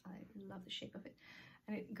 I love the shape of it,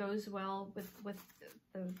 and it goes well with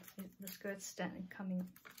the skirt stand coming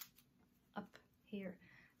up here.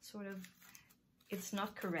 Sort of, it's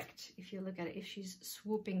not correct if you look at it. If she's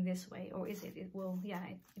swooping this way, or is it? It will. Yeah,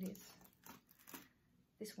 it is.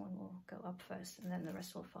 This one will go up first, and then the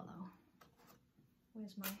rest will follow.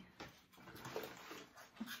 Where's my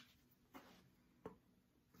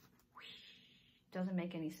doesn't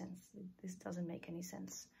make any sense. This doesn't make any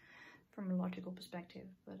sense from a logical perspective,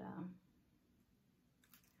 but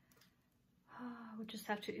we just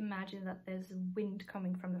have to imagine that there's wind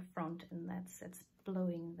coming from the front, and that's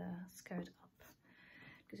blowing the skirt up.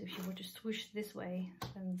 Because if she were to swoosh this way,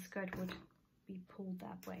 then the skirt would be pulled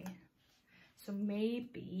that way. So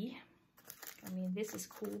maybe, I mean, this is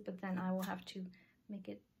cool, but then I will have to make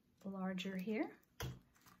it larger here.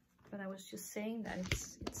 But I was just saying that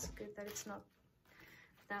it's good that it's not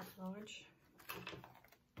that large.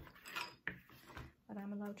 But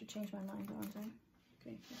I'm allowed to change my mind, aren't I?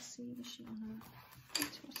 Okay, let's see. Is she on her?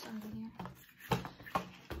 What's under here?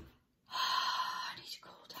 I need to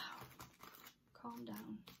cool down. Calm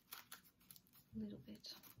down a little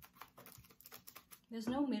bit. There's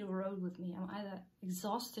no middle road with me. I'm either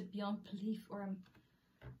exhausted beyond belief, or I'm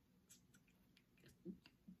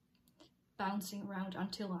bouncing around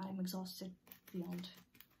until I'm exhausted beyond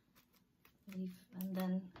belief, and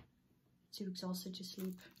then too exhausted to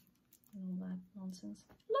sleep and all that nonsense.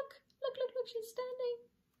 Look, she's standing.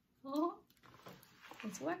 Oh,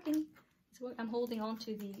 it's working. I'm holding on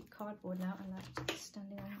to the cardboard now, and that's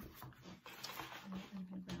standing on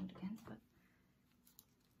the ground again, but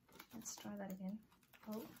let's try that again.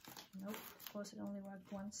 Oh, nope, of course it only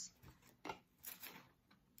worked once. I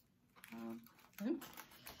don't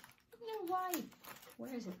know why.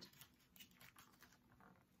 Where is it?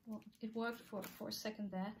 Well, it worked for a second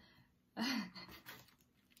there. I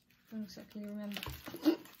don't exactly remember.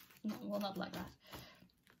 No, well, not like that.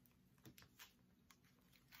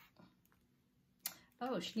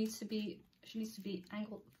 Oh, she needs to be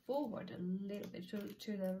angled forward a little bit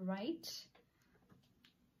to the right.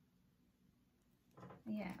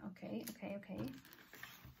 Yeah, okay.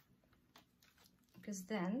 Because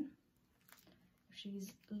then, if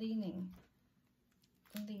she's leaning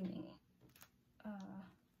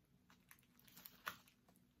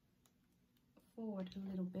forward a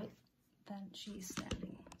little bit, then she's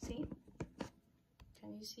standing. See?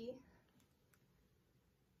 Can you see?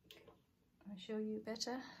 I'll show you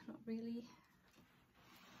better. Not really.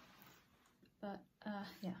 But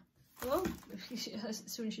yeah. Well, as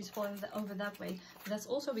soon as she's falling over that way. But that's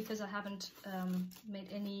also because I haven't made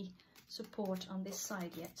any support on this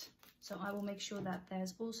side yet. So I will make sure that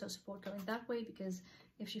there's also support going that way, because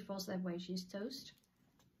if she falls that way, she's toast.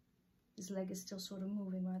 This leg is still sort of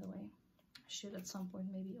moving, by the way. I should at some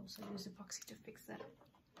point maybe also use epoxy to fix that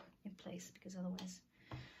in place, because otherwise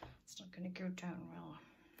it's not going to go down well.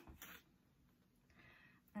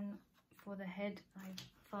 And for the head, I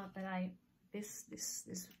thought that this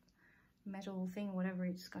metal thing, whatever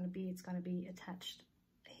it's going to be attached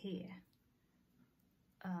here,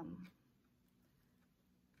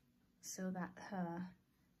 so that her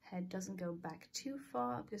head doesn't go back too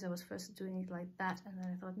far, because I was first doing it like that, and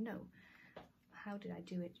then I thought, no, how did I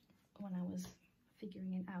do it when I was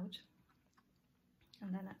figuring it out?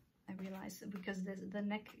 And then I realized that because the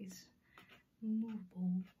neck is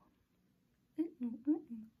movable.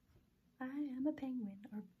 I am a penguin,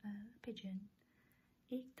 or a pigeon.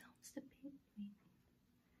 Ik dans de penguin.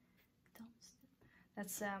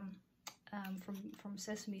 That's from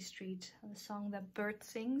Sesame Street, the song that Bert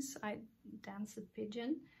sings. I dance the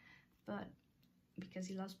pigeon, but because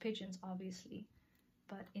he loves pigeons, obviously.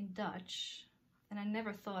 But in Dutch, and I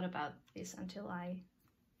never thought about this until I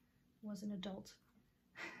was an adult,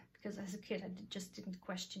 because as a kid I just didn't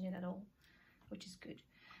question it at all, which is good.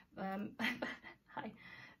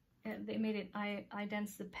 They made it, I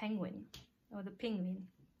dance the penguin, or the penguin.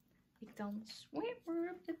 Ik dans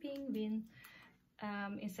the penguin,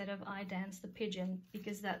 instead of I dance the pigeon,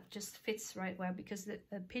 because that just fits right well, because the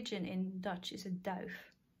pigeon in Dutch is a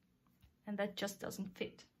duif, and that just doesn't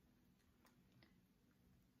fit.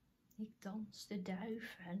 Ik dans de duif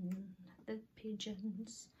and the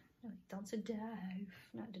pigeons. No, ik dans de duif.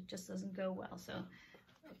 No, that just doesn't go well, so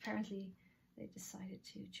apparently they decided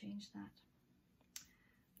to change that.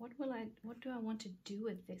 What do I want to do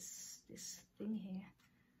with this thing here?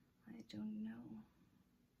 I don't know.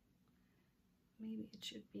 Maybe it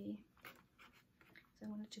should be, because I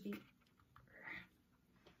want it to be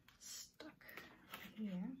stuck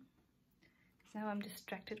here. Because now I'm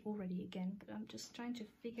distracted already again, but I'm just trying to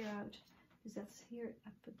figure out, because that's here I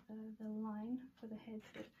put the line for the head,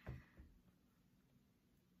 but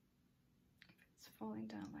it's falling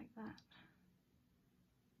down like that.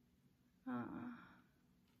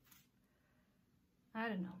 I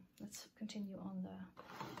don't know. Let's continue on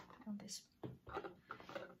this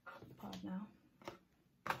part now,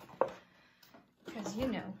 because you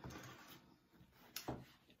know,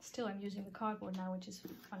 still I'm using the cardboard now, which is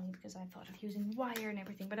funny because I thought of using wire and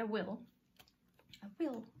everything, but I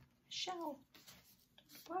shall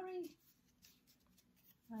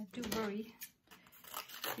I do worry.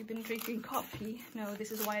 You've been drinking coffee. No,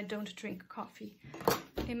 this is why I don't drink coffee.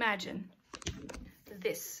 Imagine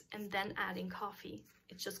this and then adding coffee.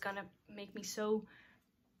 It's just gonna make me so...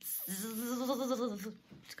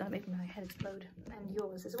 It's gonna make my head explode, and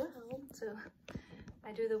yours as well. So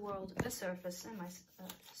I do the world a service, and my the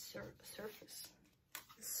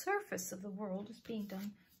surface of the world is being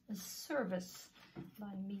done a service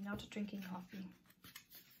by me not drinking coffee.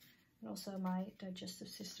 And also my digestive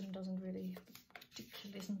system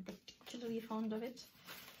isn't particularly fond of it.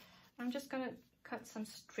 I'm just gonna cut some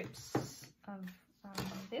strips of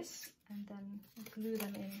this and then glue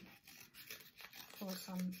them in for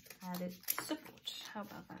some added support. How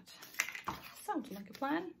about that? Sounds like a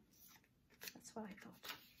plan. That's what I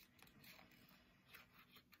thought.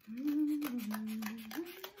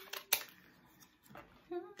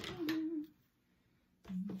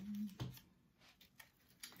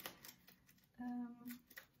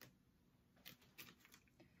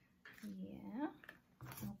 Yeah.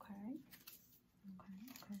 Okay.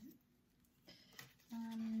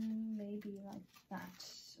 Maybe like that.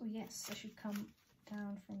 Oh yes, I should come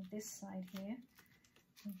down from this side here.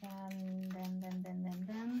 Then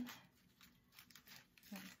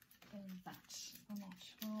that.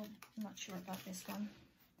 I'm not sure about this one.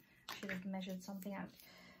 Should have measured something out.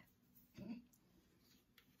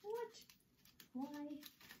 What? Why?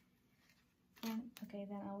 Okay,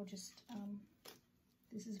 then I will just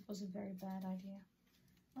this was a very bad idea.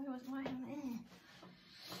 Why am I?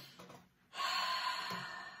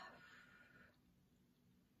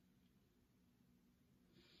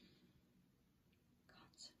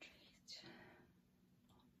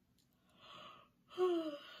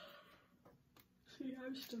 See,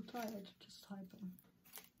 I'm still tired, just hyper.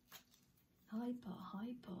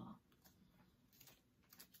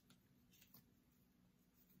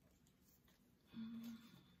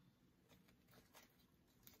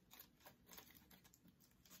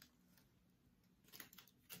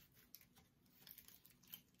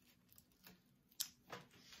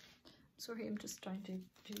 Sorry, I'm just trying to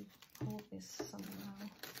hold this somehow.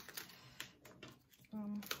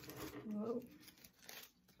 Whoa.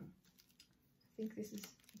 I think this is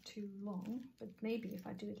too long, but maybe if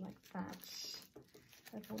I do it like that,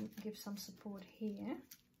 that will give some support here.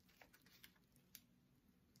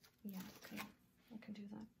 Yeah, okay, I can do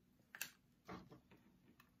that.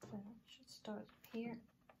 So I should start here.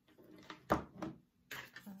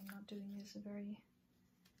 I'm not doing this a very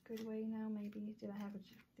good way now, maybe. Did I have it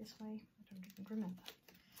this way? I don't even remember.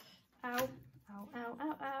 Ow, ow, ow,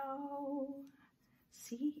 ow, ow.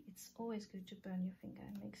 See, it's always good to burn your finger.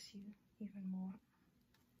 It makes you even more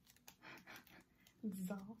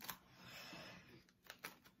za.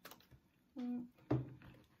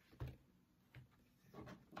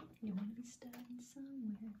 You want to be starting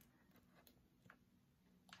somewhere.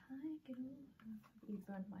 You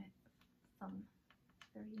burned my thumb.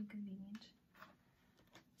 Very inconvenient.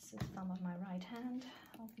 It's the thumb of my right hand,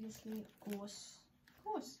 obviously, of course.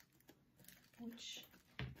 Which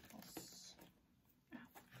was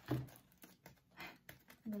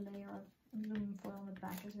the layer of aluminum foil on the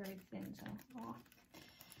back is very thin, so there.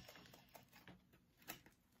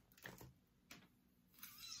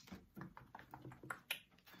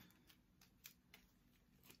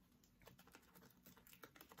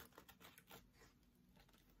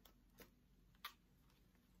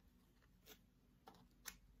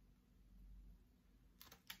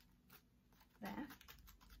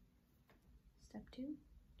 Step two.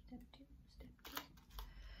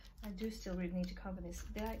 I do still really need to cover this.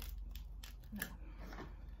 Did I? No.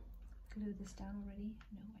 Glue this down already?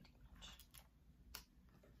 No,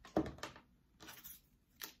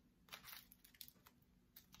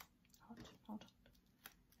 I did not. Hot.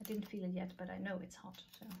 I didn't feel it yet, but I know it's hot,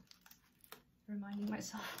 so reminding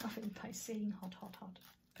myself of it by saying hot.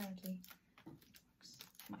 Apparently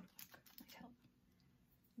might help.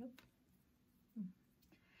 Nope.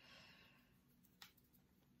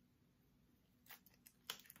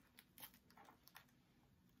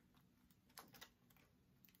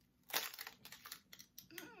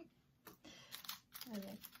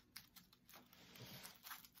 Okay.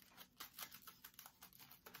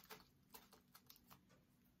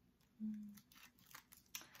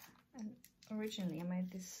 And originally I made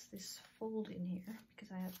this fold in here because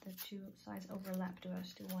I had the two sides overlap. Do I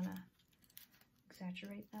still want to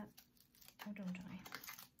exaggerate that, or don't I?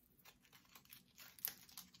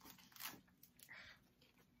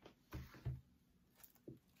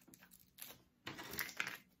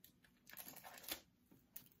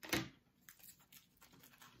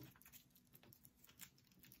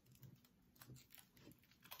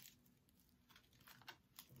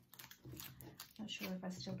 Not sure if I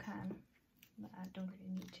still can, but I don't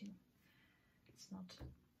really need to. It's not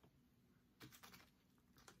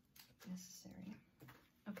necessary.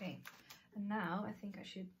 Okay, and now I think I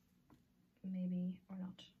should maybe, or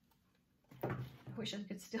not. I wish I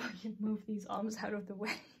could still move these arms out of the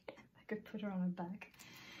way. I could put her on her back.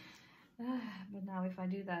 But now if I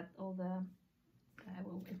do that, all the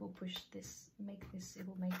it will push this, it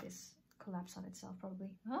will make this collapse on itself probably.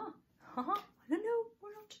 Ah, haha, I don't know, or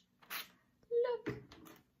not. Look,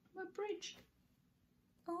 my bridge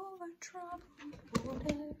over troubled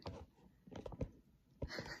water.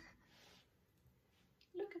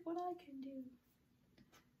 Look at what I can do.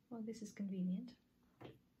 Well, this is convenient.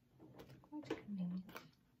 Quite convenient,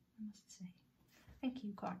 I must say. Thank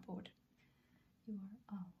you, cardboard. You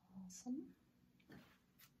are awesome.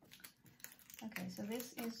 Okay, so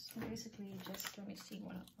this is basically just, let me see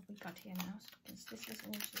what we got here now. Because this is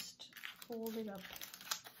all just folded up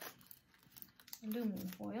aluminum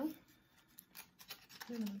foil,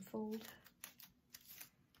 aluminum fold,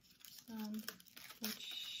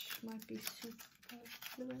 which might be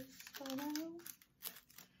superfluous by now.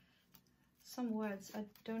 Some words I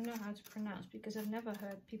don't know how to pronounce because I've never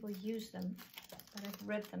heard people use them, but I've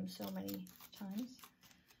read them so many times,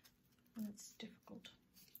 and it's difficult.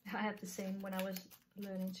 I had the same when I was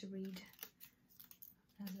learning to read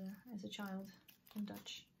as a child in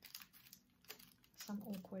Dutch. Some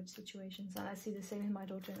awkward situations, and I see the same in my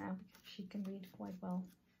daughter now because she can read quite well,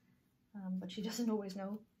 but she doesn't always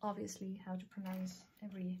know, obviously, how to pronounce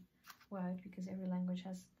every word because every language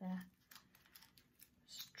has their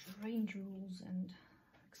strange rules and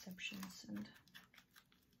exceptions and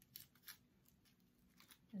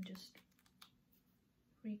just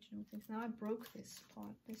regional things. Now I broke this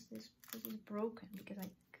part. This is broken because I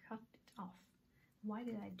cut it off. Why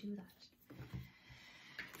did I do that?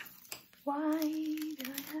 Why did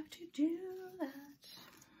I have to do that?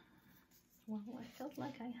 Well, I felt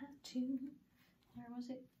like I had to. Where was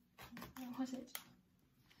it? Where was it?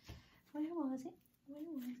 Where was it? Where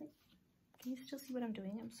was it? Can you still see what I'm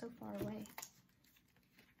doing? I'm so far away.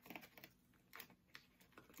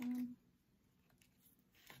 Am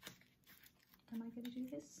I going to do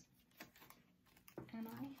this? Am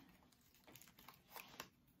I?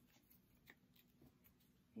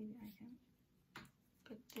 Maybe I can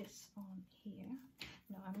put this on here.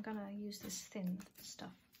 No, I'm going to use this thin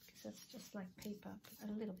stuff because that's just like paper, but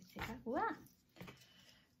a little bit thicker. Wah!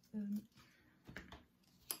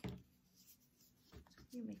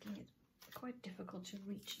 You're making it quite difficult to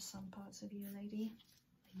reach some parts of you, lady.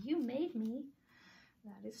 You made me.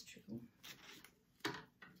 That is true.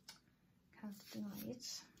 Can't deny it.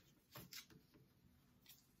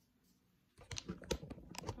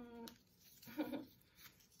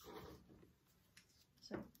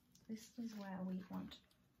 So this is where we want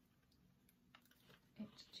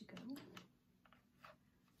it to go.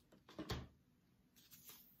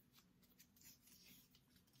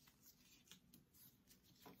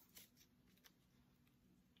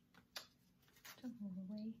 Don't move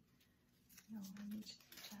away. No, I need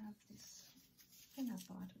to have this thinner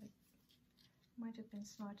part of it. Might have been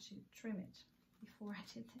smart to trim it before I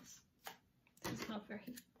did this. It's not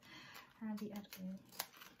very handy at all.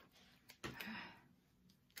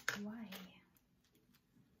 Why?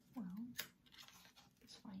 Well,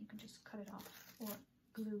 it's fine. You can just cut it off or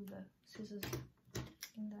glue the scissors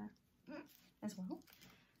in there as well.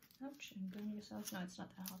 Ouch, and burn yourself. No, it's not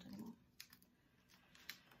that hot anymore.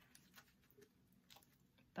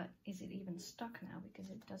 But is it even stuck now? Because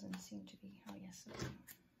it doesn't seem to be. Oh yes. Okay.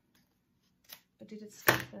 But did it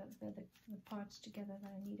stick the parts together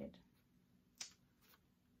that I needed?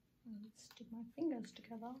 Let's stick my fingers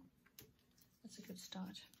together. That's a good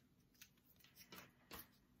start.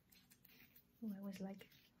 Oh, I always like,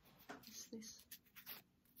 what's this?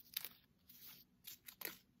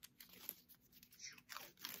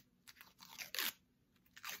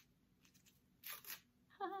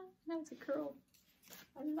 Haha, now it's a curl.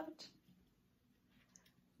 I love it.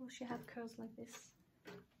 Will she have curls like this?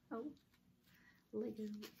 Oh, Lego.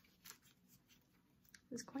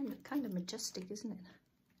 It's kind of majestic, isn't it?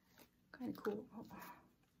 Kind of cool. Oh.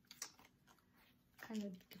 Kind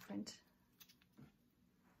of different.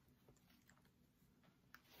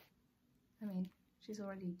 I mean, she's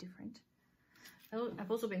already different.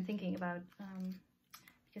 I've also been thinking about,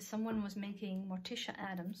 because someone was making Morticia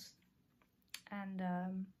Addams, and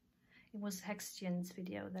it was Hextion's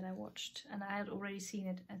video that I watched, and I had already seen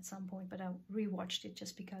it at some point, but I rewatched it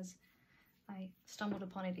just because I stumbled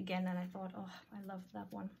upon it again, and I thought, oh, I love that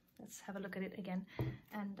one. Let's have a look at it again.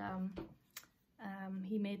 And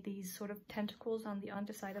he made these sort of tentacles on the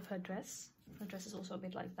underside of her dress. Her dress is also a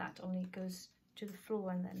bit like that, only it goes to the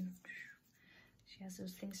floor, and then she has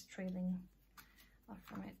those things trailing off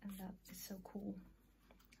from it, and that is so cool.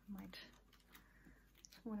 I might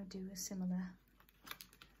want to do a similar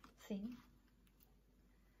thing.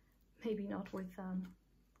 Maybe not with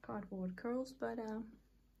cardboard curls, but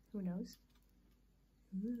who knows?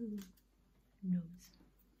 Who knows?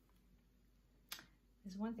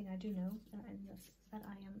 There's one thing I do know, and that's that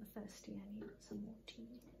I am thirsty. I need some more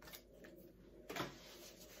tea.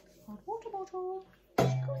 Hot water bottle.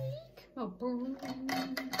 Squeak. Oh, boom.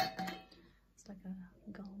 It's like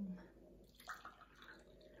a gong.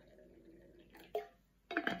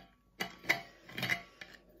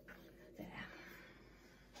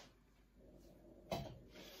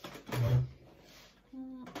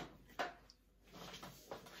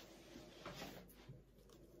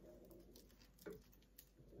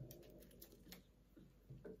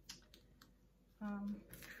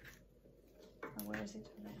 Where is it?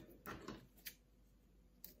 There.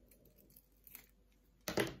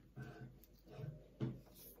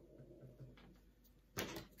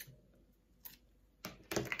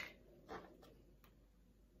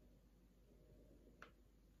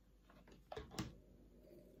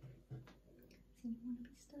 So you want to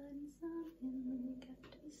be starting something, you got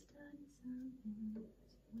to be starting something.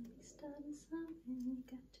 So you want to be starting something, you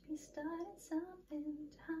got to be starting something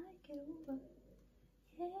to hike it over.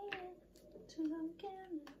 Yeah. To look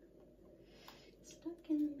again, stuck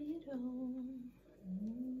in the middle.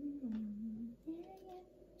 Yeah.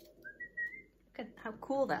 Look at how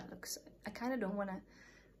cool that looks. I kind of don't want to,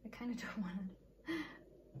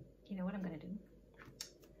 you know what I'm going to do?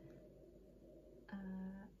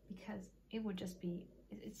 Because it would just be,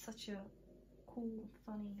 it's such a cool,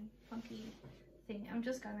 funny, funky thing. I'm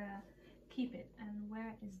just going to keep it. And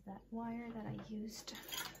where is that wire that I used?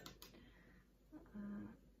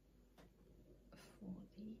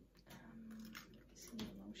 How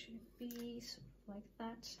long should it be? Sort of like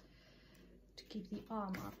that, to keep the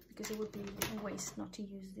arm up, because it would be a waste not to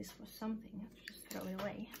use this for something. I have to just throw it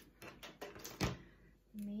away.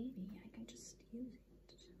 Maybe I can just use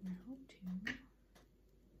it now to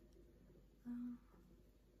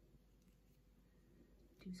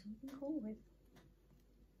do something cool with.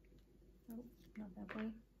 Oh, not that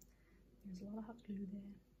way. There's a lot of hot glue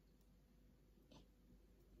there.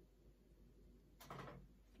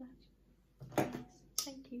 Flat. Yes,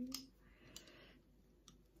 thank you.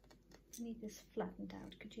 I need this flattened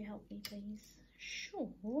out. Could you help me, please? Sure.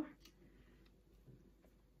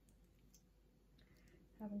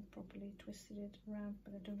 Haven't properly twisted it around,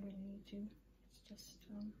 but I don't really need to. It's just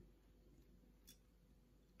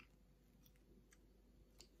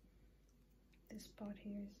this part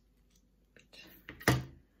here is a bit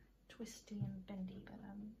twisty and bendy, but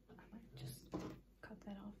I might just cut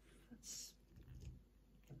that off. That's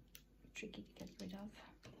tricky to get rid of.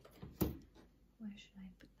 Where should I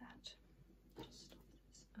put that? Just stop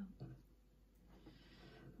this. Oh,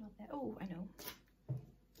 not there. Oh, I know.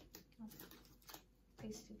 I'll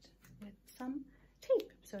paste it with some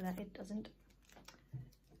tape so that it doesn't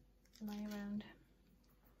lie around.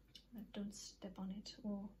 Don't step on it,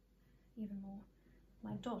 or even more,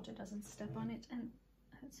 my daughter doesn't step on it and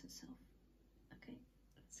hurts herself. Okay,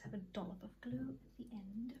 let's have a dollop of glue at the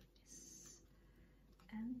end of this,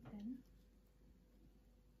 and then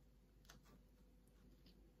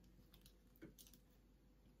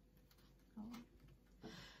I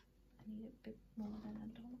need a bit more than a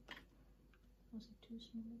dollop. Was it too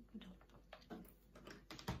small? A dollop.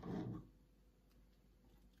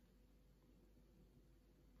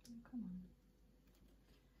 Oh, come on.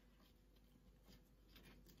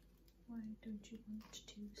 Why don't you want to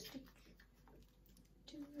stick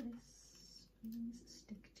to this? Please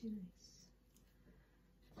stick to this.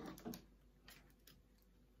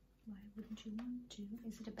 Why wouldn't you want to?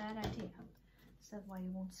 Is it a bad idea? Is that why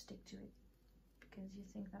you won't stick to it? Because you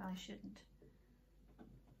think that I shouldn't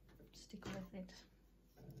stick with it.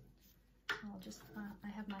 I'll just, I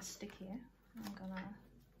have my stick here. I'm gonna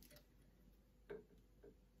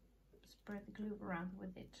spread the glue around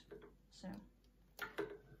with it. So,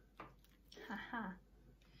 haha.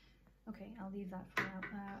 Okay, I'll leave that for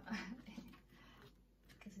now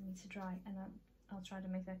because it needs to dry, and I'll try to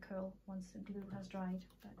make that curl once the glue has dried.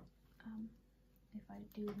 But if I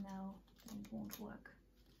do it now, then it won't work.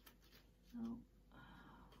 Oh,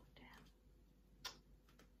 damn.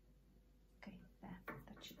 Okay, there.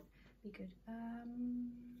 That should be good.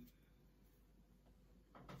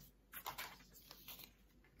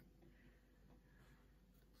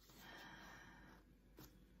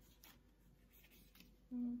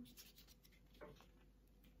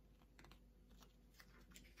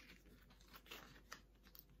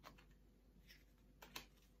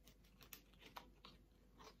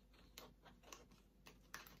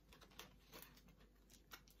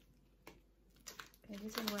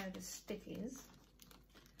 this is where the stick is.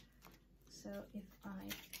 So if I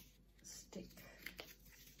stick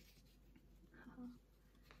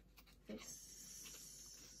this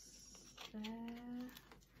there,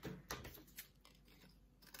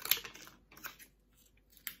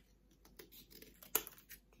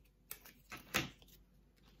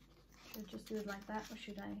 should I just do it like that, or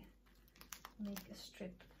should I make a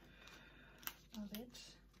strip of it?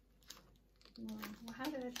 Well, how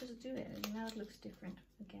did I just do it? And now it looks different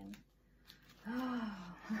again. Oh,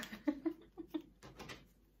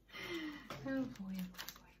 oh boy, oh boy.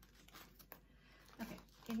 Okay,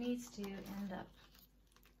 it needs to end up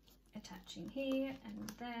attaching here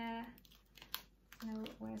and there. No,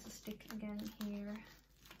 where's the stick again? Here.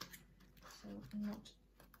 So not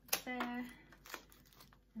there.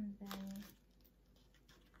 And then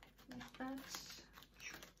like that.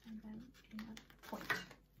 And then in a point. Like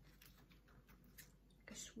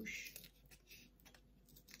a swoosh.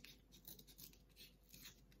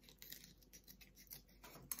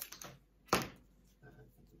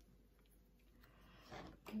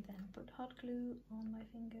 And then put hot glue on my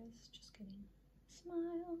fingers. Just kidding.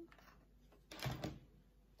 Smile.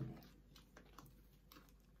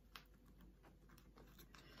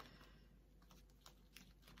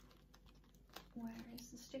 Where is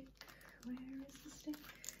the stick? Where is the stick?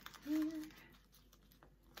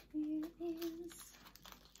 Here it is.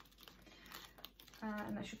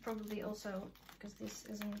 And I should probably also, because this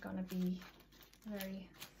isn't gonna be very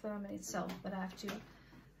firm in itself, but I have to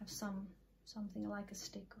have something like a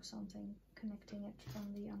stick or something connecting it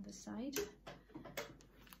from the underside.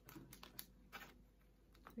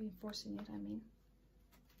 Reinforcing it, I mean.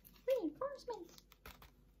 Reinforcement!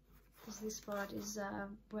 Because this part is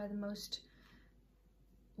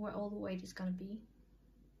where all the weight is gonna be.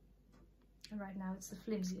 And right now it's the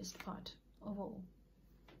flimsiest part of all.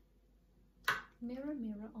 Mirror,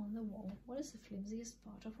 mirror on the wall, what is the flimsiest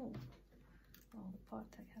part of all? Well, the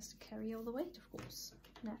part that has to carry all the weight, of course,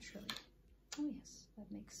 naturally. Oh yes,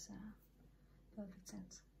 that makes perfect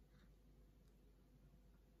sense.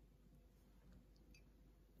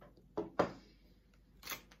 Okay,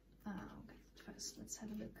 first let's have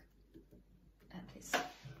a look at this.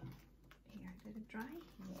 Here, did it dry?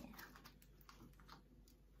 Yeah.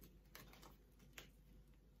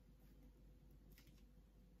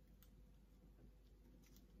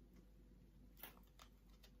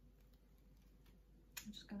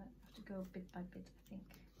 I'm just gonna have to go bit by bit, I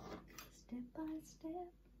think. Step by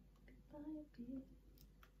step, bit by bit.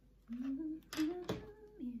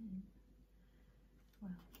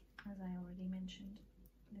 Well, as I already mentioned,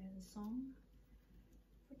 there's a song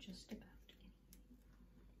for just about anything.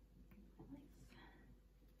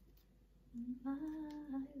 My life,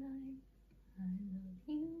 I love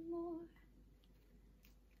you more.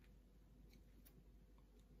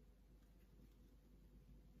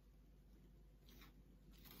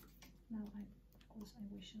 Now, of course, I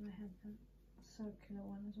wish I had the circular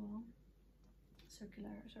one as well.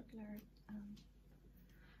 Circular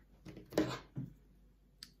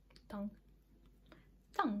tongue.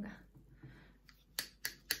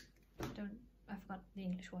 I forgot the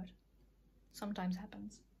English word. Sometimes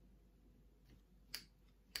happens.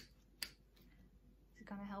 Is it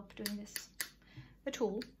gonna help doing this? The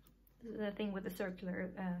tool, the thing with the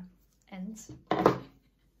circular ends.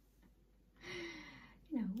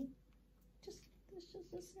 You know, it's just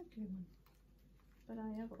a circular one. But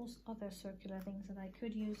I have also other circular things that I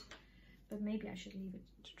could use, but maybe I should leave it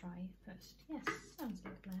to dry first. Yes, sounds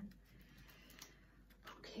like a plan.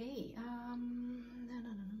 Okay,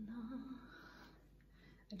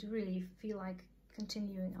 I do really feel like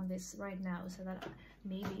continuing on this right now, so that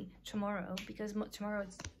maybe tomorrow, because tomorrow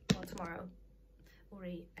it's, well, tomorrow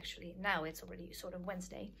already, actually now it's already sort of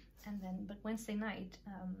Wednesday, and then, but Wednesday night,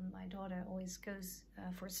 my daughter always goes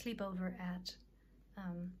for a sleepover at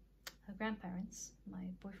her grandparents, my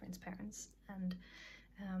boyfriend's parents, and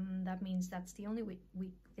that means that's the only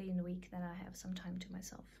weekday in the week that I have some time to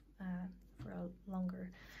myself for a longer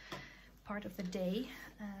part of the day,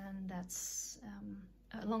 and that's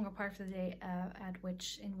a longer part of the day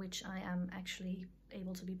in which I am actually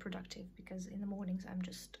able to be productive, because in the mornings I'm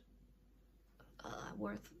just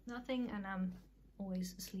worth nothing, and I'm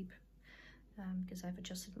always asleep because I've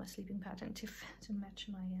adjusted my sleeping pattern to match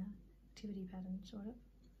my activity pattern, sort of.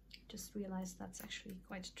 Just realized that's actually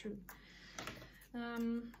quite true.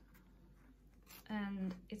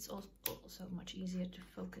 And it's also much easier to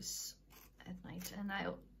focus at night, and I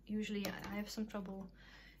have some trouble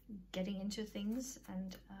getting into things,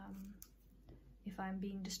 and if I'm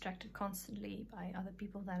being distracted constantly by other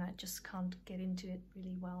people, then I just can't get into it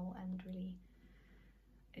really well and really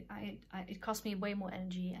it costs me way more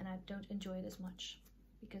energy, and I don't enjoy it as much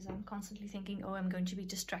because I'm constantly thinking, oh, I'm going to be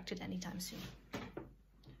distracted anytime soon.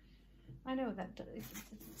 I know that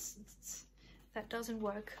that doesn't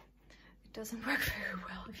work. It doesn't work very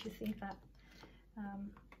well if you think that,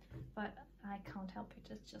 but I can't help it.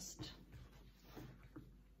 It's just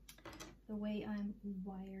the way I'm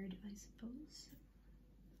wired, I suppose.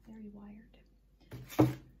 Very wired.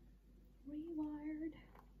 Rewired.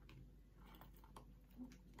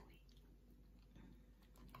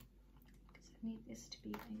 Because I need this to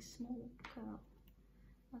be a small curl,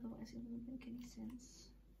 otherwise it won't make any sense.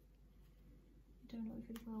 I don't know if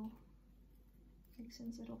it will make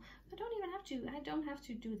sense at all. I don't have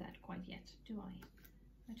to do that quite yet, do I?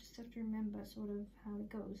 I just have to remember sort of how it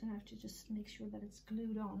goes, and I have to just make sure that it's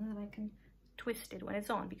glued on and that I can twist it when it's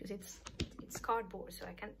on, because it's cardboard, so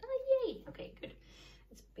I can, oh yay, okay, good.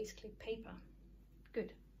 It's basically paper.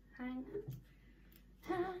 Good. Hang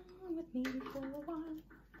with me for a while,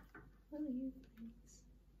 will you please?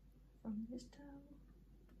 From this towel,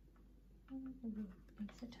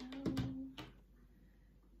 it's a towel.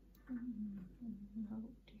 Oh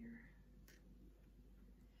dear.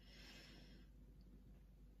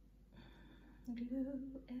 Glue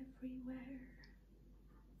everywhere.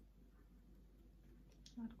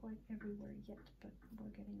 Not quite everywhere yet, but we're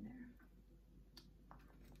getting there.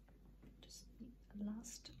 Just the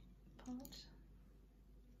last part,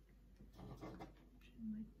 which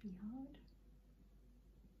might be hard,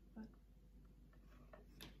 but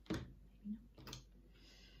maybe not.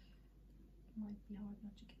 It might be hard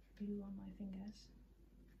not to get glue on my fingers.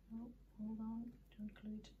 Oh, hold on, don't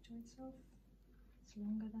glue it to itself. It's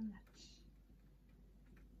longer than that.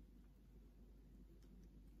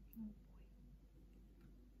 Oh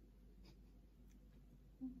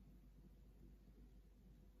boy.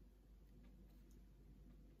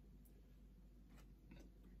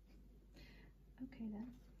 Okay then.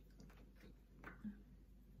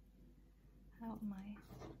 How am I?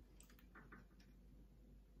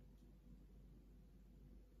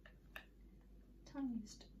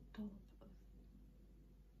 Tiniest dollop of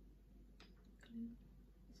glue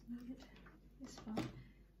is needed. This one. What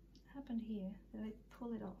happened here that I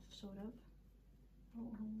pull it off, sort of.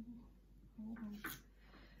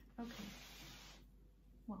 Okay.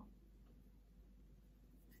 Well,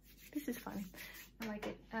 this is fun. I like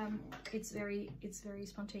it. It's very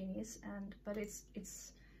spontaneous, but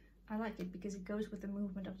I like it because it goes with the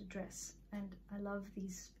movement of the dress, and I love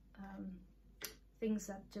these things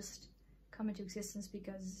that just come into existence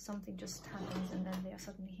because something just happens and then they are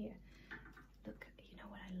suddenly here. Look, you know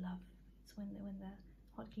what I love? It's when the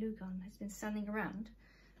hot glue gun has been standing around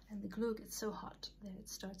and the glue gets so hot that it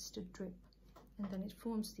starts to drip, and then it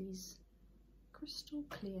forms these crystal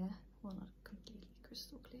clear, well, not completely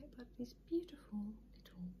crystal clear, but these beautiful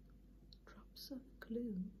little drops of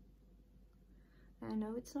glue. I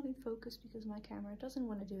know it's not in focus because my camera doesn't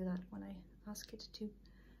want to do that when I ask it to.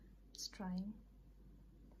 It's trying.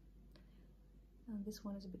 And this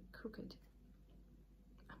one is a bit crooked.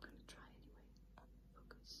 I'm gonna try anyway.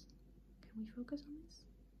 Focus. Can we focus on this?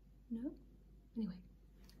 No? Anyway,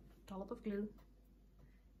 dollop of glue.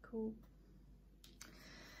 Cool.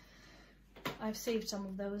 I've saved some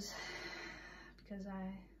of those because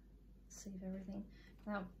I save everything.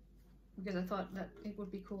 Now, because I thought that it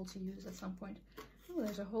would be cool to use at some point. Oh,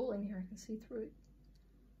 there's a hole in here. I can see through it.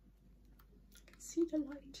 I can see the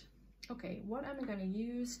light. Okay, what am I going to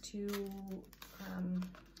use to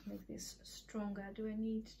make this stronger? Do I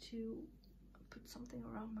need to put something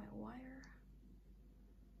around my wire?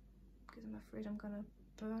 Because I'm afraid I'm going to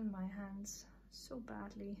burn my hands so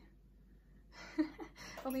badly.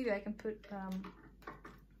 Or maybe I can put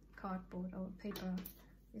cardboard or paper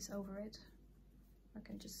this over it. I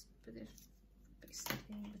can just put it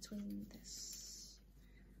basically in between this,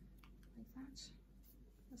 like that.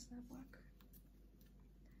 Does that work?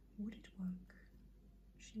 Would it work?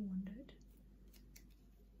 She wondered.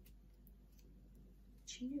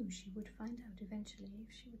 She knew she would find out eventually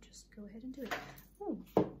if she would just go ahead and do it. Oh,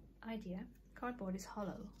 idea. Cardboard is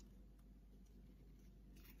hollow.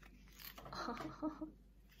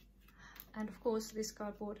 And of course this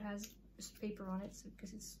cardboard has just paper on it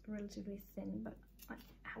because it's relatively thin, but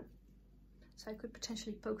ow. So I could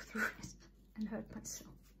potentially poke through it and hurt myself.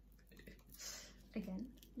 Again.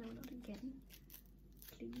 No, not again.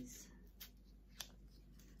 Please.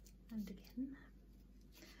 And again.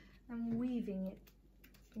 I'm weaving it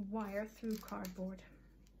wire through cardboard.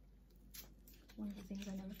 One of the things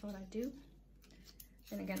I never thought I'd do.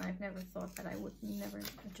 And again, I've never thought that I would never,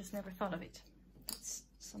 I just never thought of it. That's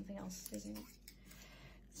something else, isn't it?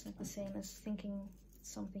 It's not the same as thinking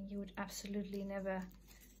something you would absolutely never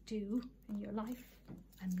do in your life.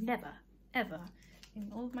 I'm never, ever,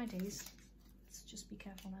 in all of my days, let's just be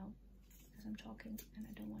careful now, because I'm talking and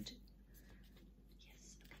I don't want to.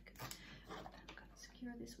 Yes, okay, good. I'm gonna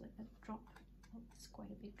secure this with a drop. Oh, it's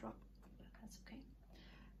quite a big drop, but that's okay.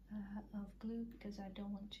 Of glue, because I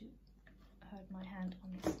don't want to hurt my hand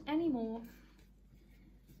on this anymore.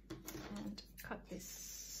 And cut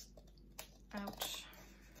this out,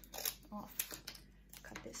 off,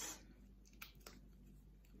 cut this.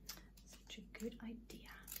 Such a good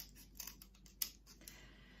idea.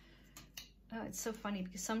 It's so funny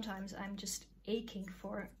because sometimes I'm just aching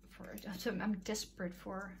for I'm desperate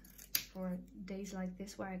for days like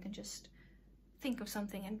this where I can just think of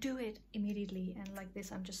something and do it immediately, and like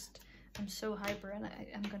this I'm so hyper, and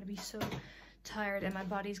I'm gonna be so tired and my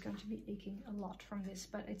body's going to be aching a lot from this,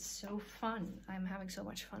 but it's so fun. I'm having so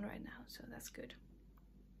much fun right now, so that's good.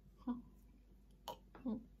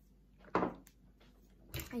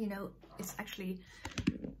 You know, it's actually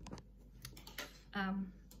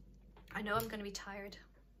I know I'm gonna be tired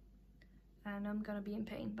and I'm gonna be in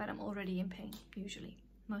pain, but I'm already in pain usually,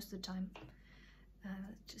 most of the time,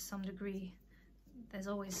 to some degree. There's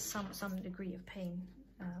always some degree of pain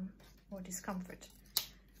or discomfort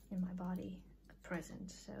in my body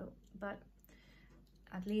present. So, but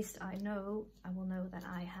at least I will know that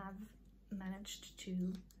I have managed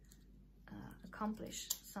to accomplish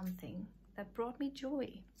something that brought me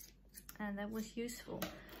joy and that was useful,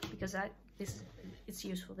 because it's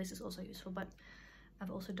useful. This is also useful, but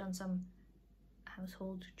I've also done some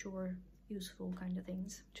household chore useful kind of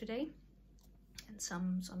things today, and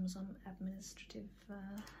some administrative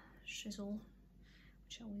shizzle,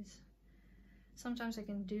 which always, sometimes I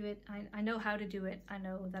can do it. I know how to do it. I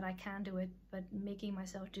know that I can do it, but making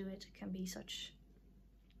myself do it can be such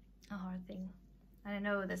a hard thing. And I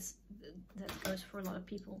know that goes for a lot of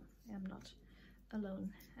people. I'm not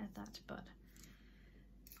alone at that, but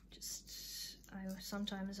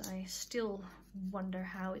sometimes I still wonder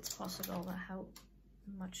how it's possible, how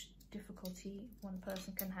much difficulty one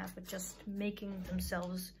person can have with just making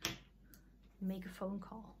themselves make a phone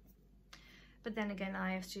call. But then again,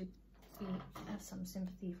 I have to have some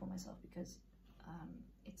sympathy for myself, because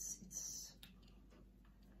it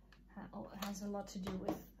has a lot to do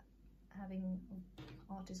with having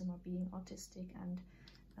autism or being autistic, and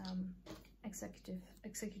executive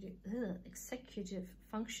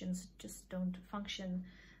functions just don't function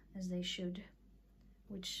as they should,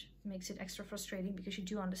 which makes it extra frustrating, because you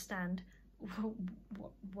do understand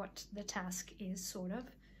what the task is, sort of,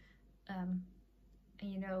 and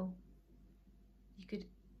you know, you could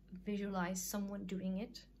visualize someone doing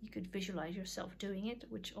it, you could visualize yourself doing it,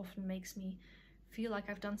 which often makes me feel like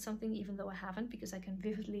I've done something even though I haven't, because I can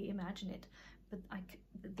vividly imagine it, but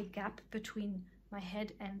the gap between my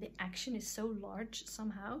head and the action is so large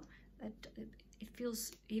somehow that it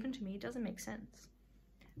feels, even to me, it doesn't make sense.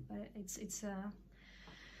 But it's a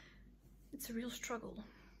real struggle.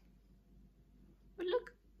 But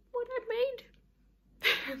look what I made.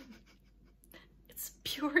 It's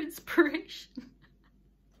pure inspiration.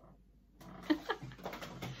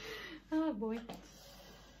 Oh boy.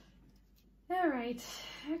 All right,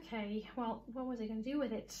 okay, well, what was I gonna do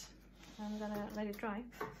with it? I'm gonna let it dry.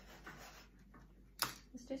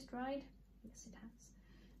 Is this dried? Yes, it has.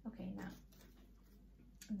 Okay, now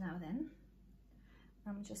then,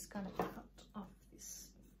 I'm just gonna cut off this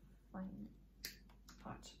fine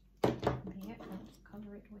part here and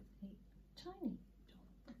cover it with a tiny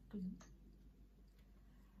dollop of glue.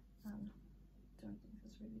 Don't think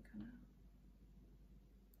that's really gonna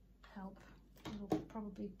help. It will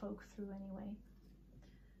probably poke through anyway,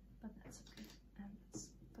 but that's okay. And let's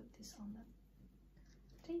put this on the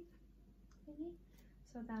tape thingy.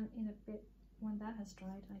 So then in a bit, when that has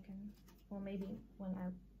dried, I can, or maybe when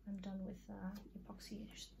I'm done with epoxy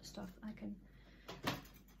stuff, I can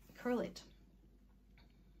curl it.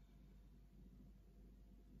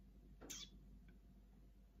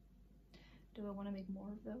 Do I want to make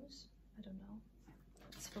more of those? I don't know.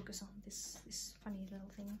 Let's focus on this funny little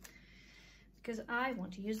thing, because I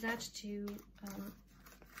want to use that to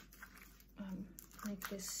make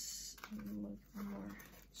this more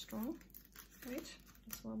strong, right?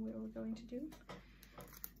 That's what we were going to do.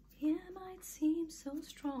 It might seem so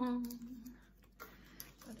strong,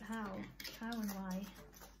 but how and why?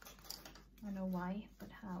 I know why, but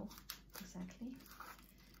how exactly?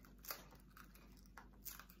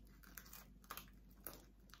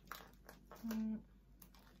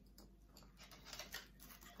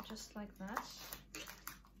 Just like that.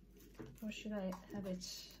 Or should I have it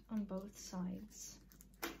on both sides?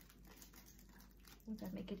 Would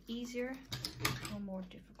that make it easier or more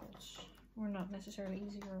difficult? or not necessarily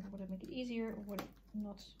easier. Would it make it easier, or would it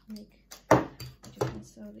not make a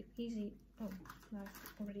difference? So the easy, oh, now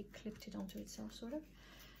I've already clipped it onto itself, sort of,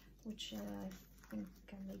 which I think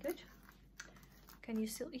can be good. Can you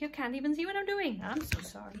still, you can't even see what I'm doing. I'm so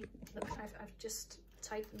sorry. Look, I've just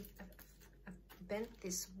tightened, I've bent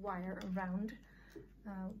this wire around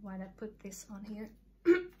while I put this on here.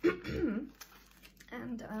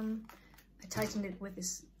 And I tightened it with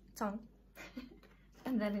this tongue.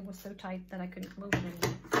 And then it was so tight that I couldn't move it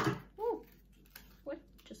anymore. Oh, what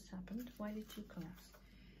just happened? Why did you collapse?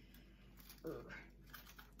 Ugh.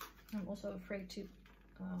 I'm also afraid to,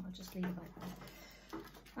 I'll just leave it like that.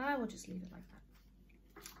 I will just leave it like that.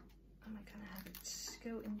 Am I gonna have it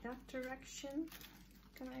go in that direction?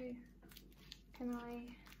 Can I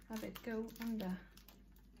have it go under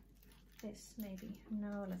this maybe?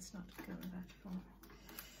 No, let's not go that far.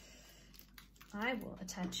 I will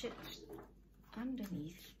attach it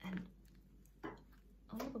underneath and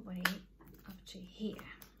all the way up to here.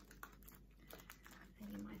 And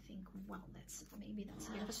you might think, well, maybe that's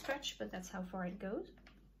a bit of a stretch, but that's how far it goes.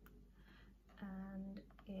 And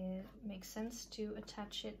it makes sense to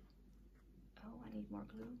attach it. Oh, I need more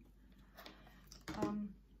glue.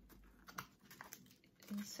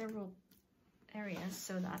 In several areas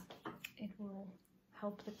so that it will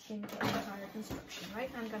help the entire construction, right?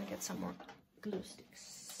 I'm gonna get some more glue sticks.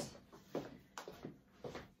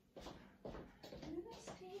 Let's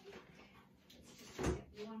just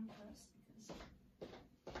get one first, because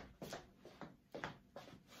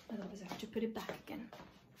otherwise I have to put it back again.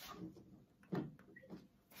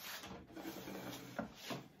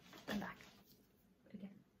 And back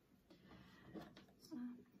again.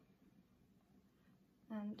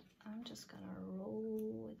 And I'm just gonna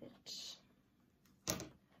roll with it.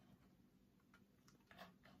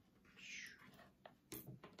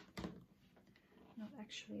 Not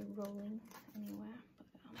actually rolling anywhere,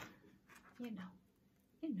 but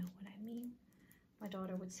you know what I mean. My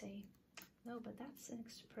daughter would say, no, but that's an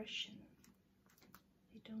expression.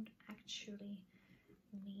 They don't actually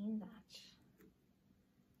mean that.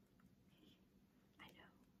 I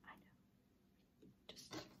know.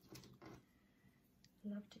 Just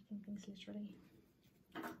love taking things literally.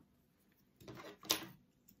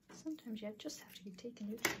 Sometimes you just have to be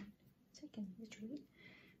taken literally.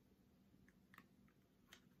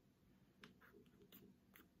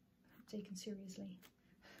 Taken seriously.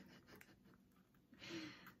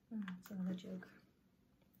 That's another joke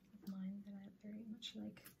of mine that I very much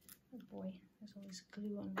like. Oh boy, there's always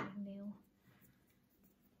glue on my nail.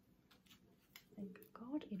 Thank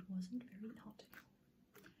God it wasn't very hot.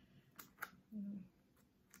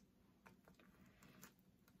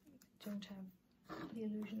 Don't have the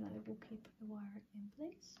illusion that it will keep the wire in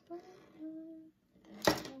place, but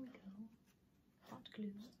there we go. Hot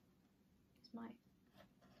glue is my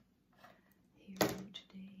hero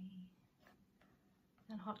today.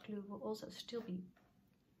 And hot glue will also still be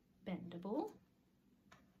bendable,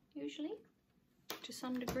 usually, to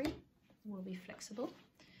some degree. Will be flexible.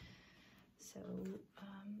 So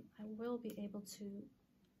I will be able to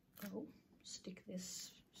stick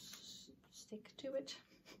this stick to it.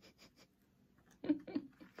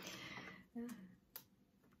 Okay,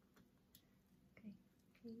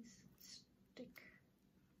 please stick.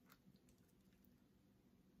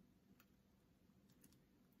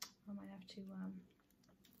 I might have to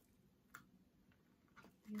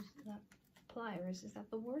use that pliers. Is that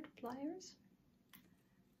the word, pliers? I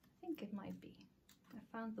think it might be. I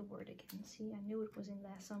found the word again. See, I knew it was in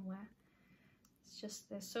there somewhere. It's just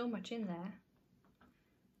there's so much in there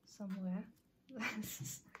somewhere.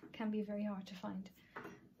 This can be very hard to find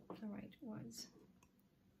the right words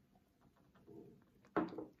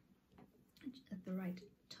at the right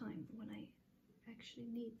time when I actually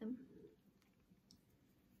need them.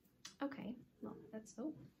 Okay, well, that's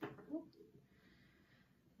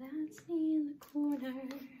that's me in the corner.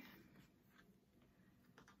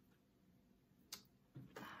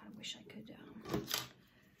 I wish I could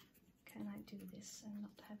can I do this and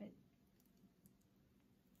not have it?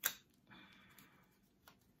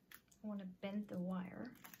 I want to bend the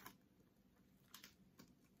wire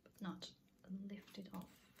but not lift it off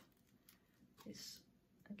this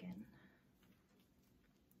again.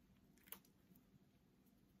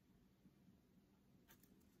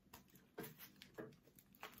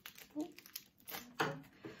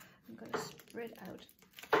 I'm going to spread out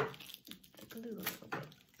the glue a little bit.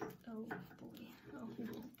 Oh boy, oh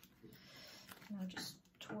no. And I'll just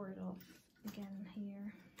tore it off again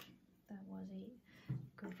here. That was a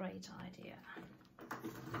great idea.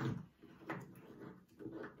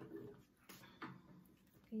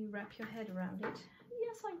 Can you wrap your head around it?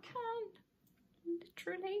 Yes, I can.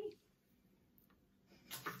 literally.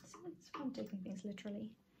 It's fun taking things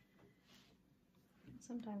literally.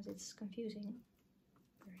 Sometimes it's confusing.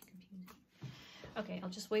 Very confusing. Okay, I'll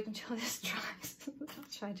just wait until this dries. I'll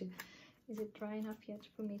try to... Is it dry enough yet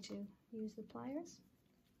for me to use the pliers?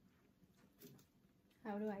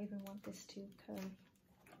 How do I even want this to curve?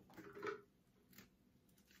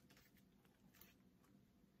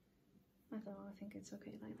 I think it's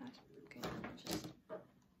okay like that. Okay, I'll just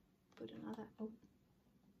put another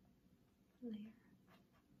layer.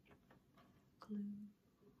 Glue.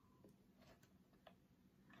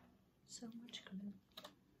 So much glue.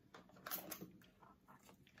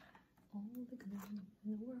 All the glue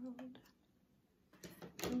in the world.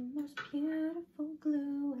 The most beautiful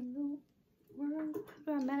glue in the world.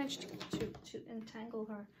 How do I manage to entangle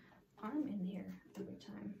her arm in here every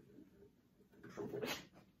time?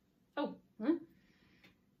 Oh, huh? I'm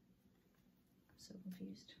so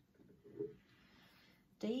confused.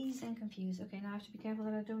 Dazed and confused. Okay, now I have to be careful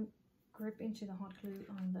that I don't grip into the hot glue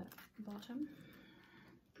on the bottom.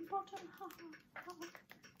 Bottom, ha ha ha.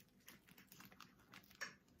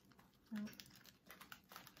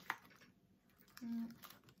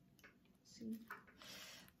 See?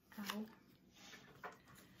 Ow.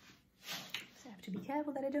 So I have to be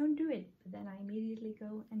careful that I don't do it, but then I immediately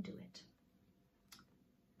go and do it.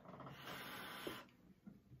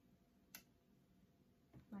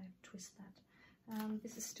 Might have to twist that.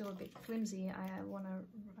 This is still a bit flimsy. I'm gonna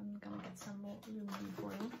get some more aluminum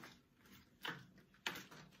foil.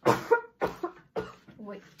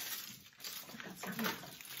 Wait, I've got some here.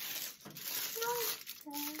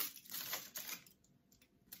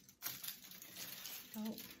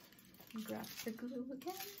 Oh, grab the glue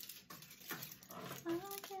again.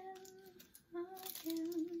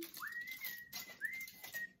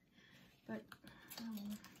 But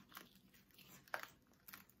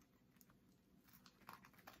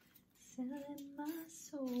selling my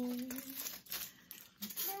soul again.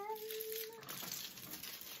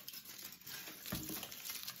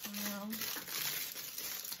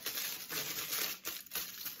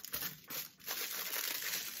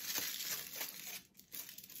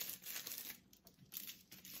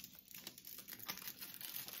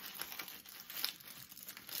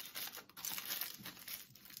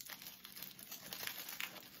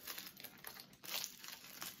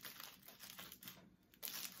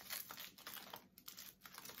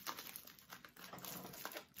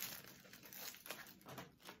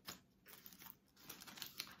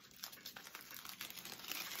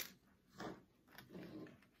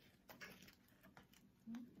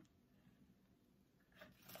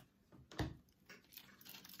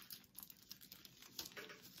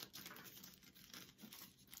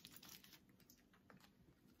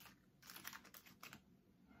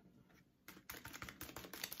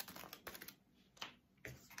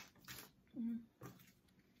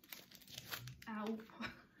 Ow.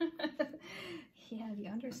 Yeah, the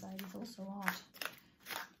underside is also hot.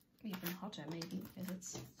 Even hotter maybe, because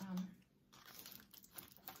it's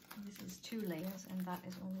this is 2 layers and that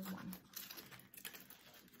is only 1.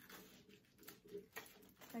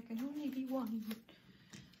 There can only be 1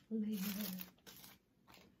 layer.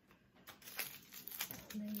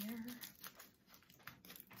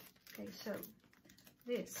 Okay, so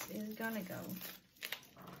this is gonna go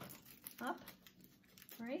up,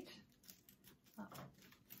 right? Up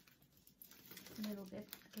a little bit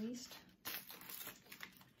at least.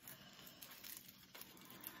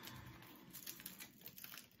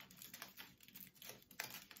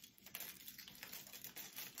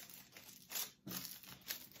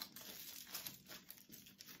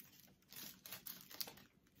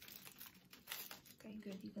 Okay,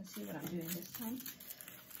 good. You can see what I'm doing this time.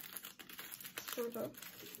 Sort of.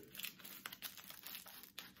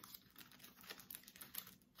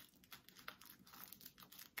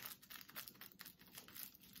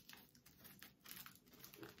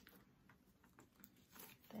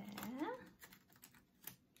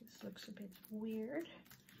 Looks a bit weird.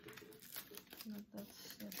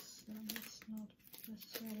 That's not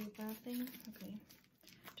necessarily a bad thing. Okay,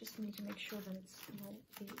 just need to make sure that it's will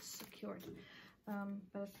be secured.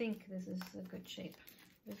 But I think this is a good shape.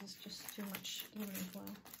 This is just too much aluminum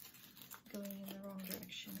foil going in the wrong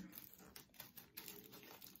direction.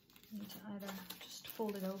 You need to either just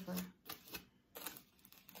fold it over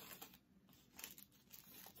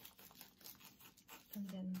and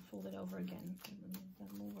then fold it over again, and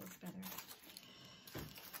that will work better.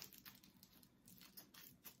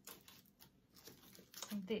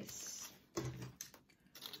 And this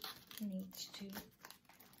needs to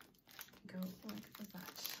go like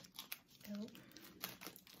that. Go.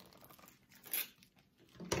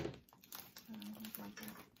 Like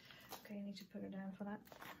plan for that.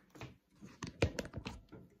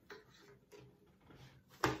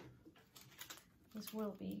 This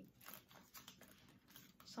will be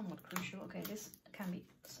somewhat crucial. Okay, this can be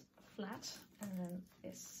flat, and then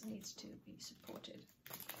this needs to be supported.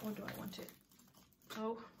 Or do I want it?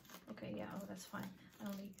 Oh, okay, yeah, oh, that's fine. I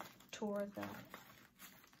only tore the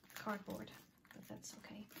cardboard, but that's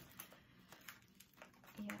okay.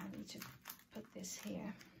 Yeah, I need to put this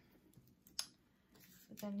here.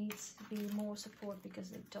 But there needs to be more support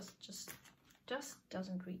because it just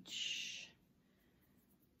doesn't reach.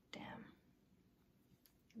 Damn.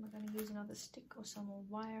 Am I going to use another stick or some more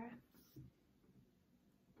wire?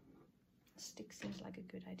 A stick seems like a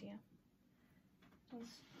good idea. Oh,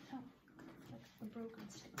 like a broken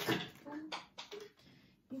stick.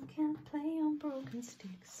 You can't play on broken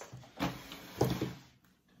sticks.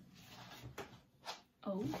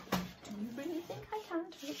 Oh, do you really think I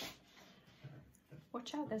can't?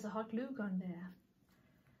 Watch out, there's a hot glue gun there.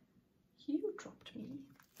 You dropped me.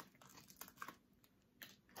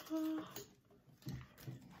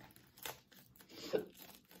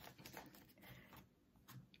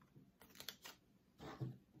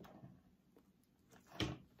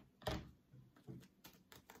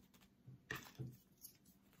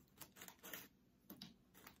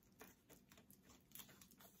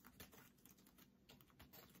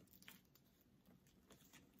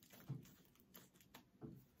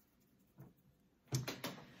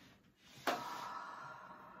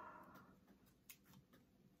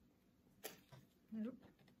 Nope.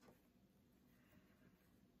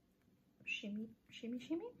 Shimmy, shimmy,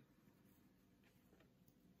 shimmy.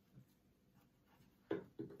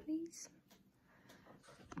 Please.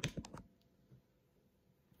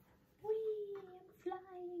 Whee! I'm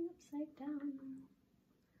flying upside down.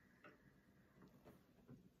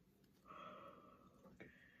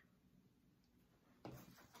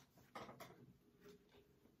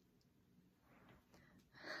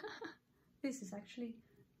 This is actually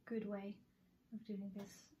a good way of doing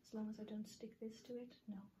this, as long as I don't stick this to it.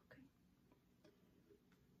 No, okay.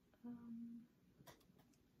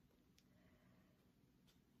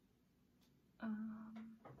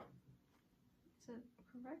 Is it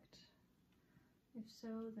correct? If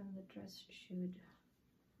so, then the dress should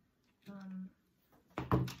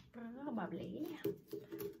probably,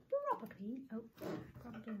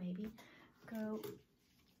 maybe go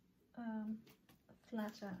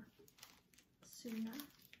flatter sooner,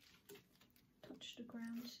 touch the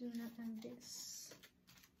ground sooner, and this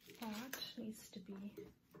part needs to be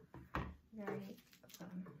very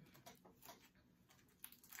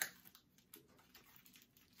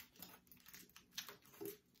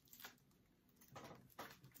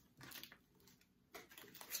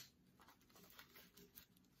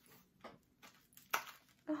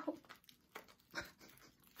oh,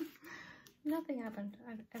 nothing happened. I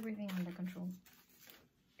have everything under control.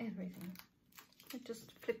 Everything. It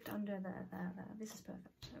just flipped under the. This is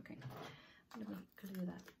perfect. Okay, let me glue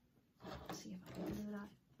that. Let's see if I can glue that.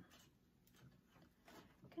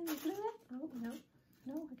 Can you glue it? Oh no,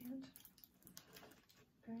 no, I can't.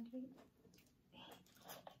 Apparently.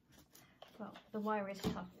 Well, the wire is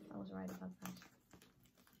tough. I was right about that.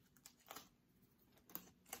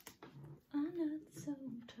 I'm not so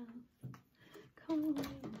tough. Come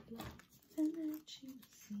away with love and let you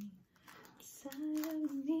see. Side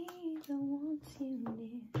of me that wants you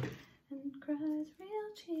near and cries real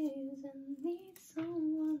tears and needs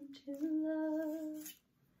someone to love.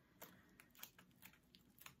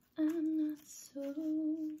 I'm not so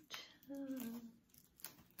tough.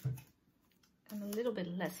 I'm a little bit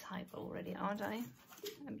less hype already, aren't I?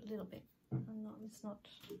 I'm a little bit. I'm not. It's not.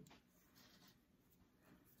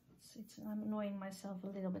 I'm annoying myself a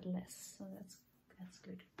little bit less, so that's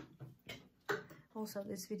good. Also,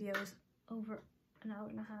 this video is over an hour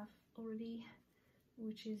and a half already,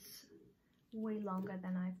 which is way longer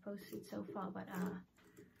than I've posted so far, but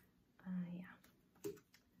yeah.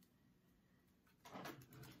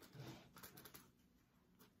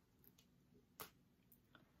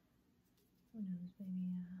 Who knows,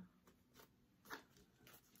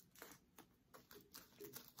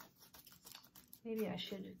 maybe I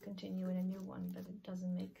should continue in a new one, but it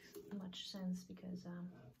doesn't make much sense because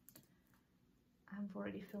I've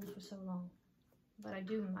already filmed for so long. But I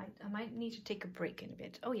might need to take a break in a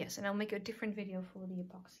bit. Oh yes, and I'll make a different video for the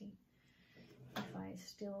epoxy if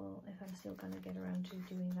I'm still gonna get around to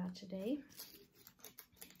doing that today,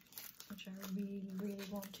 which I really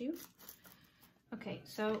want to. Okay,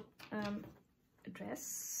 so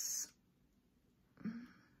dress.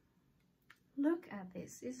 Look at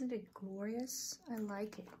this, isn't it glorious? I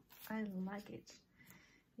like it. I like it.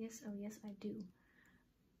 Yes, oh yes, I do.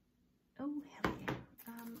 Oh, hell yeah.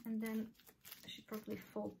 And then I should probably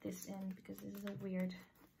fold this in because this is a weird,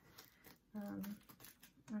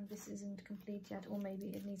 and this isn't complete yet, or maybe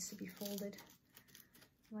it needs to be folded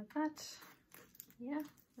like that. Yeah,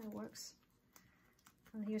 that works.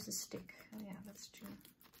 And here's a stick. Oh yeah, that's true.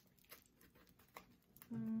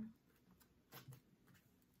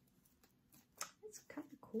 It's kind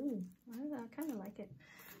of cool. I kind of like it.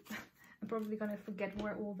 I'm probably gonna forget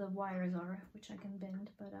where all the wires are, which I can bend,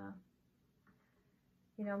 but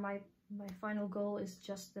you know, my final goal is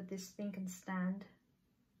just that this thing can stand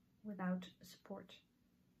without support.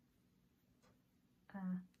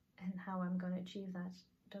 And how I'm gonna achieve that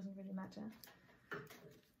doesn't really matter.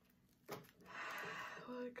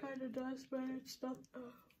 Well, it kind of does, but it's not.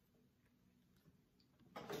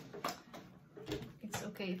 It's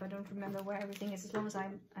okay if I don't remember where everything is, as long as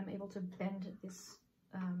I'm able to bend this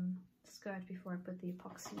skirt before I put the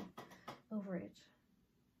epoxy over it.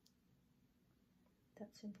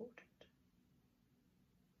 That's important.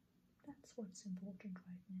 That's what's important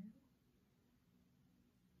right now.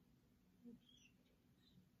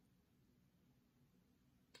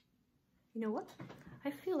 You know what?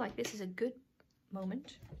 I feel like this is a good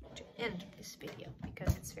moment to end this video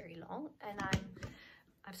because it's very long and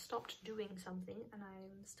I've stopped doing something and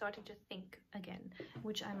I'm starting to think again,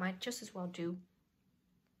 which I might just as well do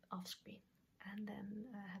off screen, and then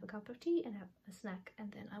have a cup of tea and have a snack,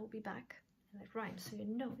 and then I will be back, and it rhymes, so you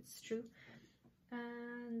know it's true,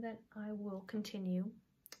 and then I will continue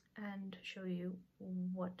and show you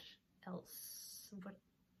what else, what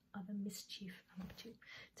other mischief I'm up to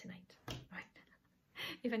tonight. Right.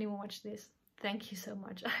 If anyone watched this, thank you so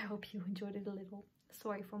much. I hope you enjoyed it a little.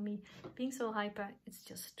 Sorry for me being so hyper, it's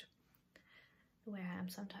just the way I am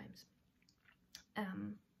sometimes.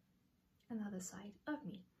 Another side of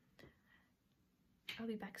me. I'll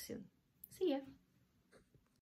be back soon. See ya.